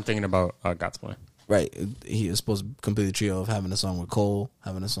I'm thinking about God's Plan. right. He is supposed to complete the trio of having a song with Cole,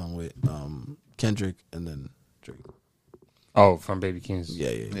 having a song with Kendrick, and then Drake. Oh, from Baby King's.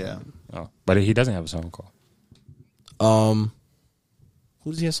 yeah, Oh, but he doesn't have a song called.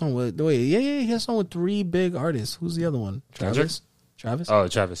 Who does he have a song with? Wait, yeah, he has a song with 3 big artists. Who's the other one? Kendrick? Travis. Oh,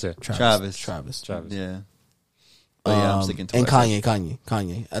 Travis. Yeah. Travis. Travis. yeah. But yeah, I'm sticking to and it.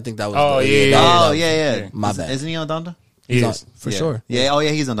 Kanye. I think that was. Oh, yeah. Oh yeah. My bad. Isn't he on Donda? He He's is. on, for Yeah. sure. Yeah. Oh yeah,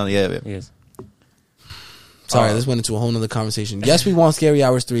 he's on Donda. Yeah. He is. Sorry, this went into a whole nother conversation. Yes, we want Scary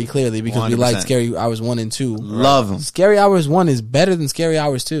Hours 3 clearly because we 100%. like Scary Hours 1 and 2. Love him. Scary Hours 1 is better than Scary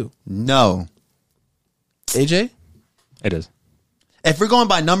Hours 2. No. AJ? It is. If we're going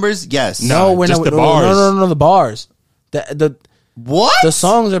by numbers, yes. No. we're just not. the bars. No, the bars. The What? the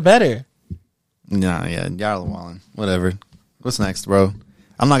songs are better. Nah, yeah. Y'all are wildin'. Whatever. What's next, bro?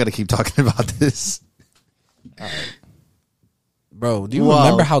 I'm not gonna keep talking about this. Bro, do you Whoa.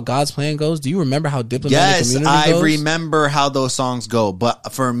 remember how God's Plan goes? Do you remember how Diplomatic Yes, Community I goes? remember how those songs go.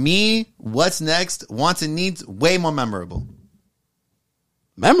 But for me, What's Next, Wants and Needs, way more memorable.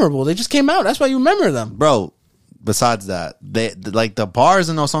 Memorable. They just came out. That's why you remember them. Bro, besides that, like the bars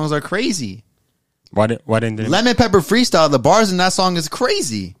in those songs are crazy. Why didn't they? Lemon Pepper Freestyle, the bars in that song is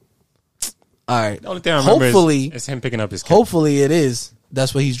crazy. All right. The only thing I remember Hopefully, is him picking up his kid. hopefully it is.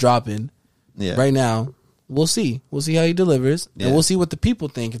 That's what he's dropping Yeah. right now. We'll see. We'll see how he delivers, Yeah. and we'll see what the people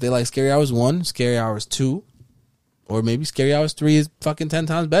think. If they like Scary Hours 1, Scary Hours 2, or maybe Scary Hours 3 is fucking 10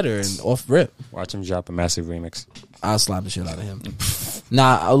 times better and off rip. Watch him drop a massive remix. I'll slap the shit out of him.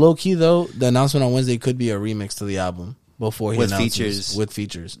 Nah, low key though, the announcement on Wednesday could be a remix to the album before he With announces features. with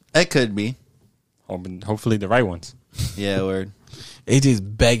features. It could be. Hopefully the right ones. Yeah, word. AJ's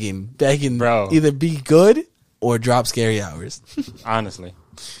begging, Bro. either be good or drop Scary Hours. Honestly.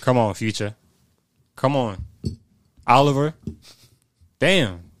 Come on, Future. Come on. Oliver.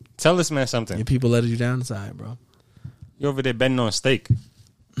 Damn. Tell this man something. Your people let you down inside, bro. You over there betting on steak.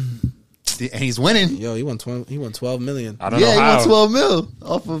 And he's winning. Yo, he won 12 million. I don't Yeah, know he how. won 12 mil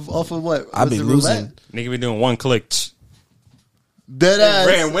off of what? I'd be Was it losing. roulette? Nigga be doing one click. Dead ass.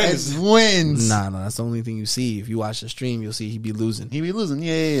 Ran wins. Wins. Nah, that's the only thing you see. If you watch the stream, you'll see he be losing. He be losing.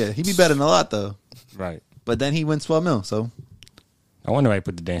 Yeah. He be betting a lot though. Right. But then he wins 12 mil. So I wonder why he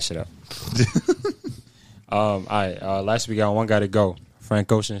put the damn shit up. All right. Last week on One Gotta Go.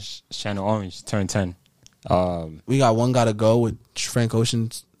 Frank Ocean's Channel Orange turned 10. We got One Gotta Go with Frank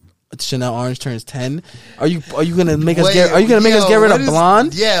Ocean's Chanel Orange turns 10. Are you gonna make us get? Are you gonna make us get rid of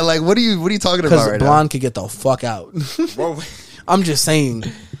Blonde? Yeah, like what are you talking about Because right Blonde could get the fuck out. Whoa. I'm just saying.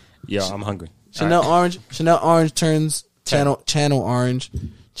 Yo, I'm hungry. Chanel All right. Orange turns 10. Channel Orange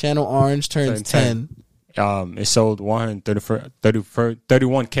turns 10. It sold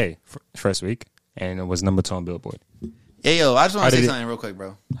 31K first week, and it was number 2 on Billboard. Hey yo, I just want How to say did it- something real quick,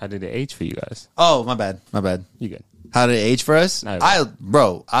 bro. How did it age for you guys? Oh, my bad. You good? How did it age for us? Not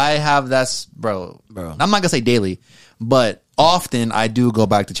I have that, bro. Bro. I'm not gonna say daily, but often I do go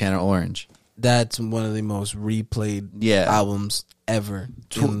back to Channel Orange. That's one of the most replayed albums ever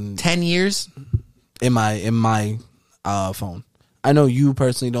 10 years. in my phone. I know you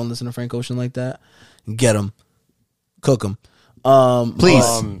personally don't listen to Frank Ocean like that. Get him, cook him. Please.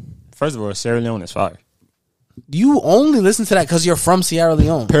 First of all, Sierra Leone is fire. You only listen to that because you're from Sierra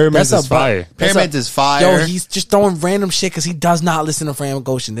Leone. Pyramids is fire. Pyramids is fire. Yo, he's just throwing random shit because he does not listen to Frank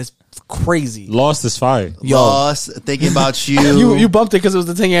Ocean. That's crazy. Lost is fire. Yo, Lost, thinking about you. you bumped it because it was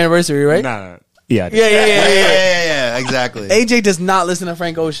the 10th anniversary, right? Nah. Yeah, Yeah, exactly. AJ does not listen to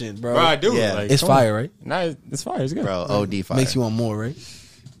Frank Ocean, bro. bro, I do. Yeah. Like, It's come on. fire, right? Nah, it's fire. It's good, Bro, OD fire. Makes you want more, right?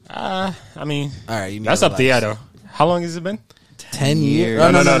 I mean, All right, you need that's to up to you relax. though. How long has it been? 10 years.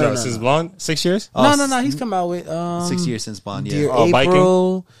 No. Since Blonde, 6 years. No. He's come out with 6 years since Blonde, yeah. Dear Oh, Biking?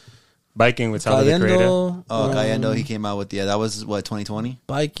 April, Biking with Tyler the Creator. Cayendo. Cayendo, he came out with, that was, 2020?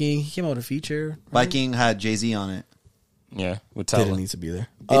 Biking. He came out with a feature. Biking had Jay-Z on it. Yeah, with Didn't Tyler. need to be there.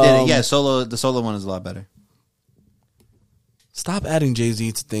 He did it. Yeah, the solo one is a lot better. Stop adding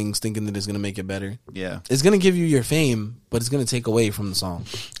Jay-Z to things thinking that it's going to make it better. Yeah. It's going to give you your fame, but it's going to take away from the song.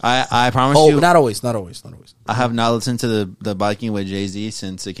 I promise Oh, you, not always. I have not listened to the Biking with Jay-Z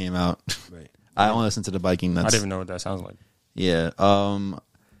since it came out. Right. I only listened to the Biking. I That's, don't even know what that sounds like. yeah.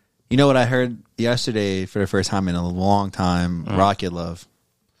 You know what I heard yesterday for the first time in a long time? Rocket Love.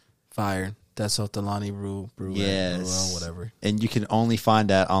 Fire. That's off the Lonnie Brew. Yes. Whatever. And you can only find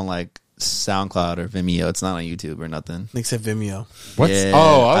that on like SoundCloud or Vimeo. It's not on YouTube or nothing. Except Vimeo. What's? Yeah,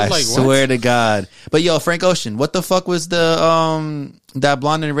 Oh, I was like, swear to God. But yo, Frank Ocean, what the fuck was the that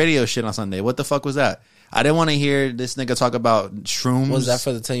Blonde and Radio shit on Sunday? What the fuck was that? I didn't want to hear this nigga talk about shrooms. Was that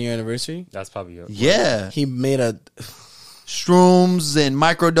for the 10-year anniversary? That's probably it. Yeah, He made a... shrooms and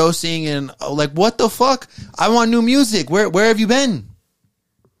microdosing and like what the fuck? I want new music. Where have you been?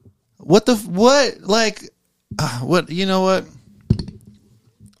 What like what? You know what?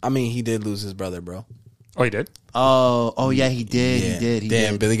 I mean, he did lose his brother, bro. Oh, he did. Oh yeah, he did. He did. He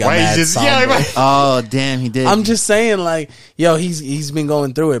Damn, did. Billy got Why mad. he just somber. yeah, like, Oh damn, he did. I'm just saying, like, yo, he's been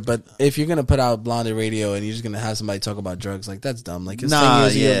going through it. But if you're gonna put out Blondie Radio and you're just gonna have somebody talk about drugs, like that's dumb. Like, it's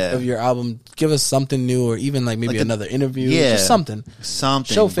 10 years of your album. Give us something new, or even like maybe another interview. yeah. Just something.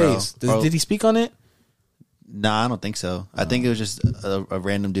 something. Show bro. face. Or- Did he speak on it? Nah, I don't think so. I think it was just a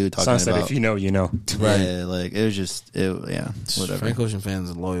random dude talking Son said, about. if you know, you know. Yeah, like it was just whatever. Frank Ocean fans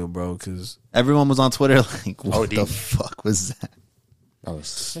are loyal, bro. Because Everyone was on Twitter like, what OD. the fuck was that? Oh,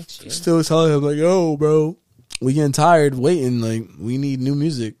 6 years. still telling him like, yo, bro, we getting tired waiting. Like, we need new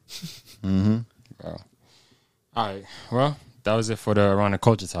music. Bro. All right. Well, that was it for the around the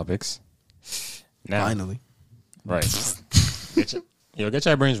culture topics. Now, Finally. right? Get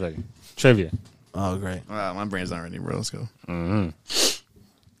your brains ready. Trivia. Oh, great. Wow, my brain's not ready, bro. Let's go.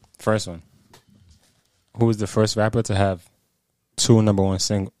 First one. Who was the first rapper to have two number one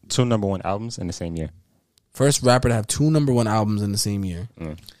albums in the same year? First rapper to have 2 number 1 albums in the same year.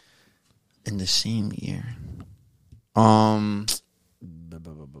 In the same year.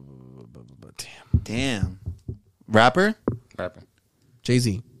 Damn. Rapper? Rapper.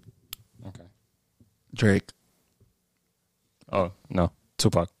 Jay-Z. Okay. Drake. Oh no,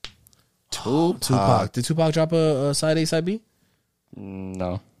 Tupac. Tupac. Did Tupac drop a side A, side B?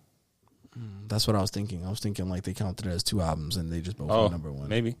 No. That's what I was thinking. I was thinking like they counted it as 2 albums and they just both Oh, were number 1.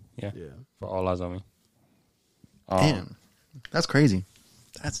 maybe. Yeah. Yeah. For All Eyes on Me. Damn. That's crazy.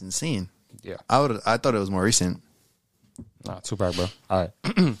 That's insane. Yeah. I thought it was more recent. Nah, Tupac, bro. All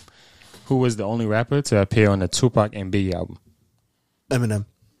right. Who was the only rapper to appear on the Tupac and Biggie album? Eminem.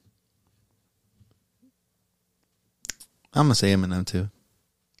 I'm gonna say Eminem too.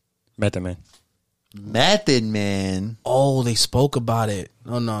 Method Man. Method Man. Oh, they spoke about it.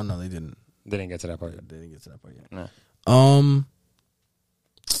 Oh no, they didn't. They didn't get to that part yet. They didn't get to that part yet. No.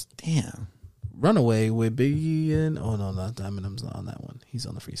 Damn. Runaway with Biggie and not Eminem's not on that one. He's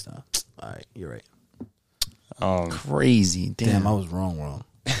on the freestyle. All right, you're right. Crazy. Damn, I was wrong.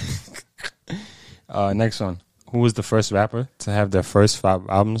 Next one. Who was the first rapper to have their first 5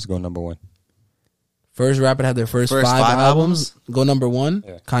 albums go number 1? First rapper to have their first 5 5 albums go number 1.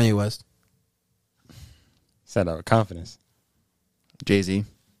 Yeah. Kanye West. Said that with confidence. Jay-Z.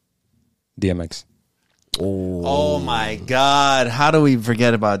 DMX. Oh my God. How do we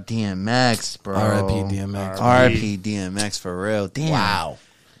forget about DMX, bro? R.I.P. DMX. R.I.P. DMX for real. Damn. Wow.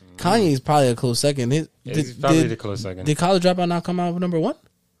 Kanye's probably a close second. It's probably the close second. Did College Dropout not come out with number 1?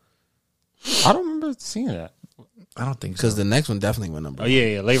 I don't remember seeing that. I don't think so. Because the next one definitely went number Oh, 1.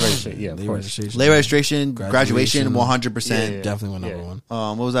 yeah. Late registration. Yeah, of Late course. registration. Late registration, graduation, Graduation. 100%. Yeah. Definitely went number Yeah.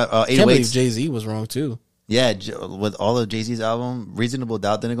 1. What was that? Can't believe 808s. Jay-Z was wrong too. Yeah, with all of Jay-Z's album, Reasonable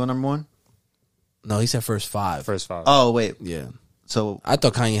Doubt didn't go number 1? No, he said first 5. First 5. Oh, wait. Yeah. So, I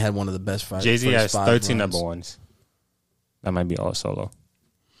thought Kanye had one of the best 5. Jay-Z first has 5 13 runs. number 1s. That might be all solo.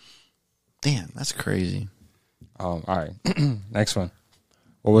 damn, that's crazy. All right. Next one.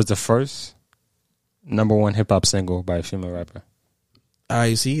 What was the first number 1 hip hop single by a female rapper? All right,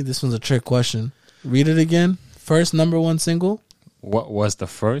 you see, this one's a trick question. Read it again. First number 1 single. What was the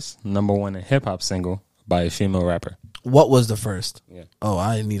first number 1 hip hop single by a female rapper? What was the first? Yeah. Oh,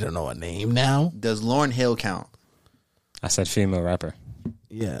 I need to know a name now. Does Lauryn Hill count? I said female rapper.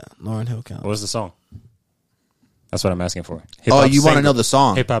 Yeah, Lauryn Hill What counts. was the song? That's what I'm asking for. Oh, Hip-hop you want to single. know the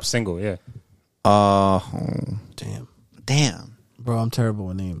song? Hip hop single, yeah. Damn, Damn. bro, I'm terrible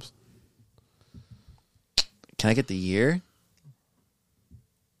with names. Can I get the year?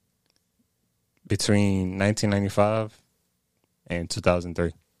 Between 1995 and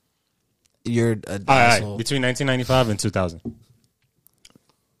 2003. You're a All right, asshole. between 1995 and 2000.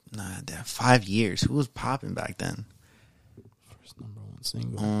 Nah, damn, 5 years. Who was popping back then? First number one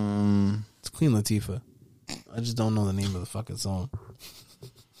single. It's Queen Latifah. I just don't know the name of the fucking song.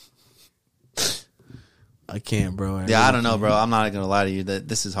 I can't, bro. Yeah, I really don't know, can't. bro. I'm not gonna lie to you. That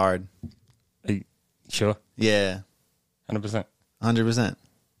this is hard. Are you sure? Yeah, 100%. 100%.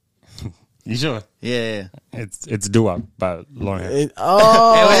 You sure? Yeah. It's Doo-Wop by Lauryn Hill.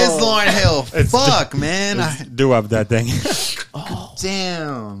 Oh, It is Lauryn Hill. Fuck, man. It's Doo-Wop, that thing.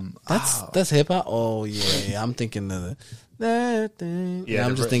 Damn. that's hip hop. Oh yeah, I'm thinking of that thing. Yeah,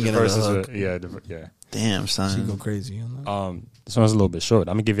 I'm the just ver- thinking the of the verses hook. were- yeah, the, yeah. Damn, She son. go crazy. On that. This one's a little bit short.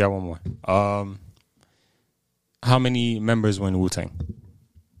 I'm gonna give y'all one more. How many members were in Wu-Tang?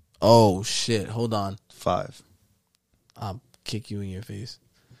 Oh shit! Hold on. 5. I'll kick you in your face.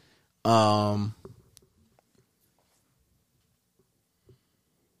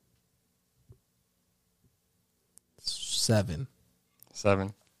 7.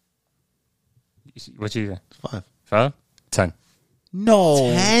 7. What you think? 5. 5? 10. No.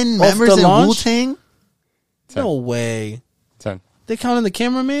 10 Off members the in launch? Wu-Tang? No way. 10. They counting the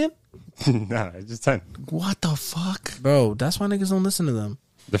cameraman? Nah, it's just 10. What the fuck? Bro, that's why niggas don't listen to them.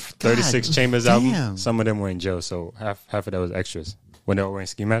 The 36 God Chambers damn. album, some of them were in jail, so half of that was extras. When they were wearing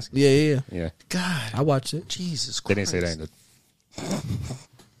ski masks? Yeah. Yeah. God. I watched it. Jesus They Christ. didn't say that in the...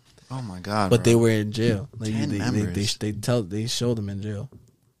 Oh, my God, But bro. they were in jail. Like 10 they members. they showed them in jail.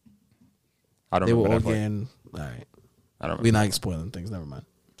 I don't They were remember all that part. getting all right. I don't We're remember. not spoiling things, never mind.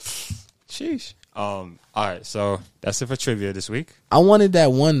 Sheesh. All right, so that's it for trivia this week. I wanted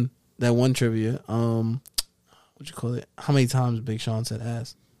that one trivia. What you call it? How many times Big Sean said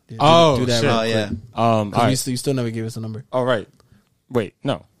ass? Yeah, Oh, shit. real Oh, quick. yeah. All 'Cause right. you still never gave us a number. All right. Wait,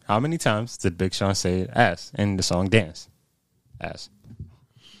 no. How many times did Big Sean say ass in the song Dance? Ass.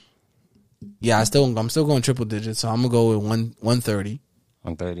 Yeah, I'm still going triple digits, so I'm gonna go with 130.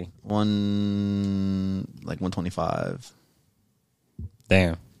 On 30. 125.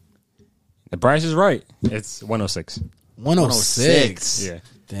 Damn. The price is right. It's 106. 106. Yeah.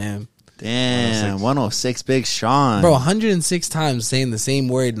 Damn. Damn, 106 Big Sean. Bro, 106 times saying the same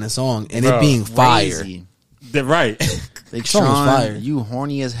word in a song and Bro, it being fire. Crazy. They're right. Big Song was Sean, fire. you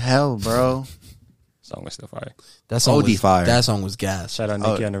horny as hell, bro. Song was still fire. That song OD was fire. That song was gas Shout out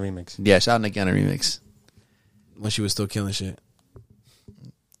Nicki on the remix. Yeah, shout out Nicki on a remix. when she was still killing shit.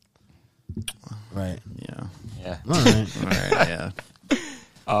 Right. Yeah. Yeah. All right. All right,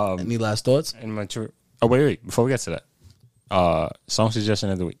 yeah. Any last thoughts? And my oh, wait. Before we get to that, song suggestion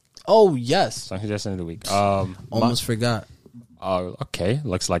of the week. Oh yes. Song suggestion of the week. Almost forgot. Okay.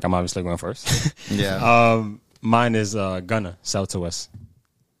 Looks like I'm obviously going first. Yeah. Mine is Gunna, South to West.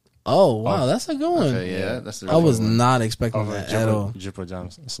 Oh wow, that's a good one. Okay, yeah, that's the I was one. not expecting Over that at all. Jipper John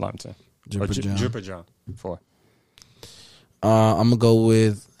Slime Team. Jipper John. Jipper John. 4. I'm gonna go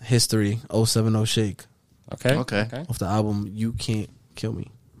with History 070 Shake Okay. Okay. off the album You Can't Kill Me.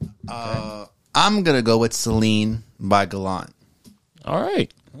 I'm gonna go with Celine by Gallant. All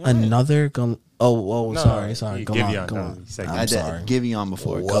right. Another Oh, No, sorry. he Go give on, you on go that. on. He said I'm I sorry. did give you on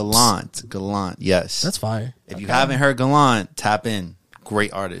before. Whoops. Gallant. Yes. That's fire. If you haven't heard Gallant, tap in.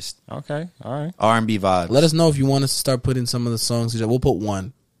 Great artist. Okay. All right. R&B vibes. Let us know if you want us to start putting some of the songs. We'll put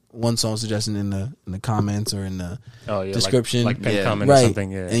one song suggestion in the comments or in the Oh yeah. description. like pin Yeah. comment or right,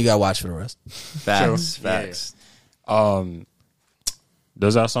 something. Yeah. and you gotta watch for the rest. Facts. True. Yeah, Facts.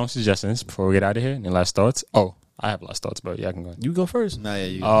 Those are song suggestions before we get out of here. Any last thoughts? Oh, I have last thoughts, but yeah, I can go. You go first. No, yeah,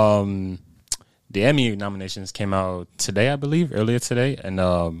 you. The Emmy nominations came out today, I believe, earlier today, and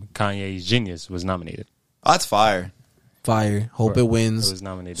Kanye's Genius was nominated. Oh, that's fire. Fire. Hope it wins. It was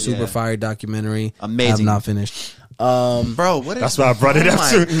nominated. Super Yeah. fire documentary. Amazing. I have not finished. Bro, what is That's why I brought it up,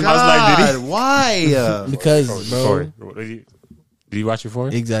 my too. I was like, did he- God, why? Because bro, Did you watch it for?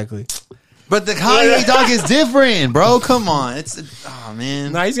 exactly. But the Kanye dog is different, bro. Come on. Oh,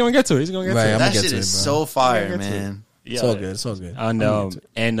 man. Nah, he's gonna get to it. He's gonna get Right, to it. I'm That gonna get shit to is it, bro. so fire, get to man. Yeah. It's all good. It's all good. And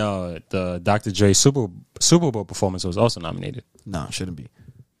the Dr. Dre Super Bowl performance was also nominated. No, it shouldn't be.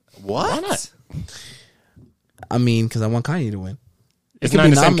 What? Why not? I mean, because I want Kanye to win. It's could not be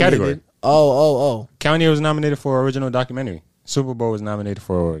in the same nominated. category. Oh. Kanye was nominated for original documentary. Super Bowl was nominated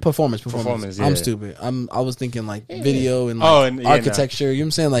for Performance. Performance, I'm yeah. stupid. I was thinking like video and like Oh, and- yeah, architecture. You know what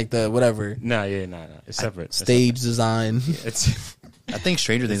I'm saying? Like the whatever Nah. It's separate. It's stage design. separate. I think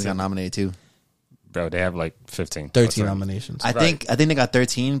Stranger Things got nominated too. Bro, they have like 15. 13 Or 20. nominations. I think they got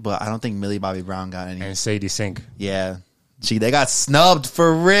 13, but I don't think Millie Bobby Brown got any. And Sadie Sink. Yeah, they got snubbed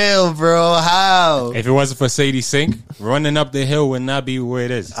for real, bro. How? If it wasn't for Sadie Sink, Running Up the Hill would not be where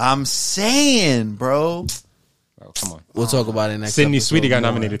it is. I'm saying, bro. Bro, come on. We'll talk about it next Sydney episode Sweetie got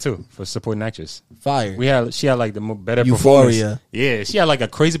more. nominated too for supporting actress. Fire. She had like the better Euphoria. performance. Yeah, she had like a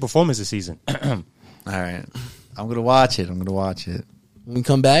crazy performance this season. All right, I'm gonna watch it. When we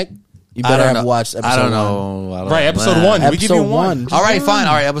come back, you I better don't have know. watched episode I don't 1. know. I don't Right, know. episode 1. We give you Episode 1. 1. All right, fine.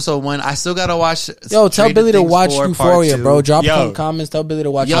 All right, episode 1. I still gotta watch. Yo, tell Stranger Billy to Things watch 4, part Euphoria, 2. bro. Drop Yo. some comments. Tell Billy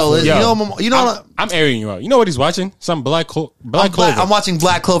to watch Yo, Euphoria. you know, I'm airing you out. You know what he's watching? Some Black Clover. I'm watching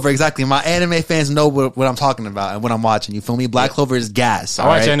Black Clover. Exactly. My anime fans know what I'm talking about and what I'm watching. You feel me? Black Clover is gas. I all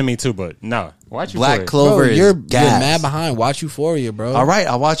watch right? anime too, but no. Watch Black Euphoria. Clover Bro, is you're gas. mad behind. Watch Euphoria, bro. All right,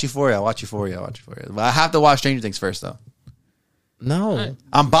 I'll watch Euphoria. But I have to watch Stranger Things first, though. No.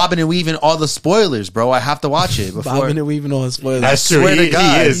 I'm bobbing and weaving all the spoilers, bro. I have to watch it before. Bobbing and weaving on spoilers. That's true. swear to He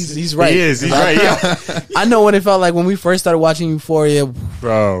God. is. He's right. He is. He's right. Yeah. I know what it felt like when we first started watching Euphoria.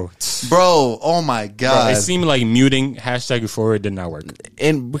 Bro. Bro, oh my Bro, God. it seemed like muting hashtag Euphoria did not work.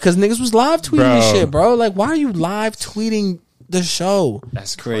 And because niggas was live tweeting Bro. this shit, bro. Like, why are you live tweeting the show?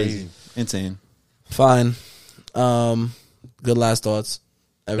 That's Crazy. Insane. Fine. Good last thoughts.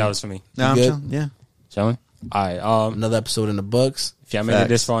 That was for me. No, I'm good? chilling. Yeah. Chilling? All right. Another episode in the books. If y'all made it Facts.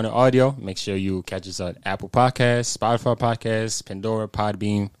 this far on the audio, make sure you catch us on Apple Podcasts, Spotify Podcasts, Pandora,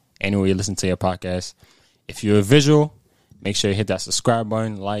 Podbean, anywhere you listen to your podcast. If you're a visual, make sure you hit that subscribe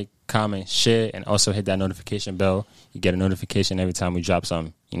button, like, comment, share, and also hit that notification bell. You get a notification every time we drop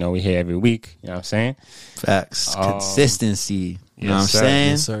something. You know, we here every week. You know what I'm saying? Facts. Consistency. You know what I'm yes, sir. saying?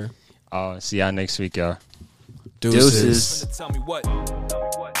 Yes, sir. See y'all next week, y'all. Deuces. Deuces. Tell me what.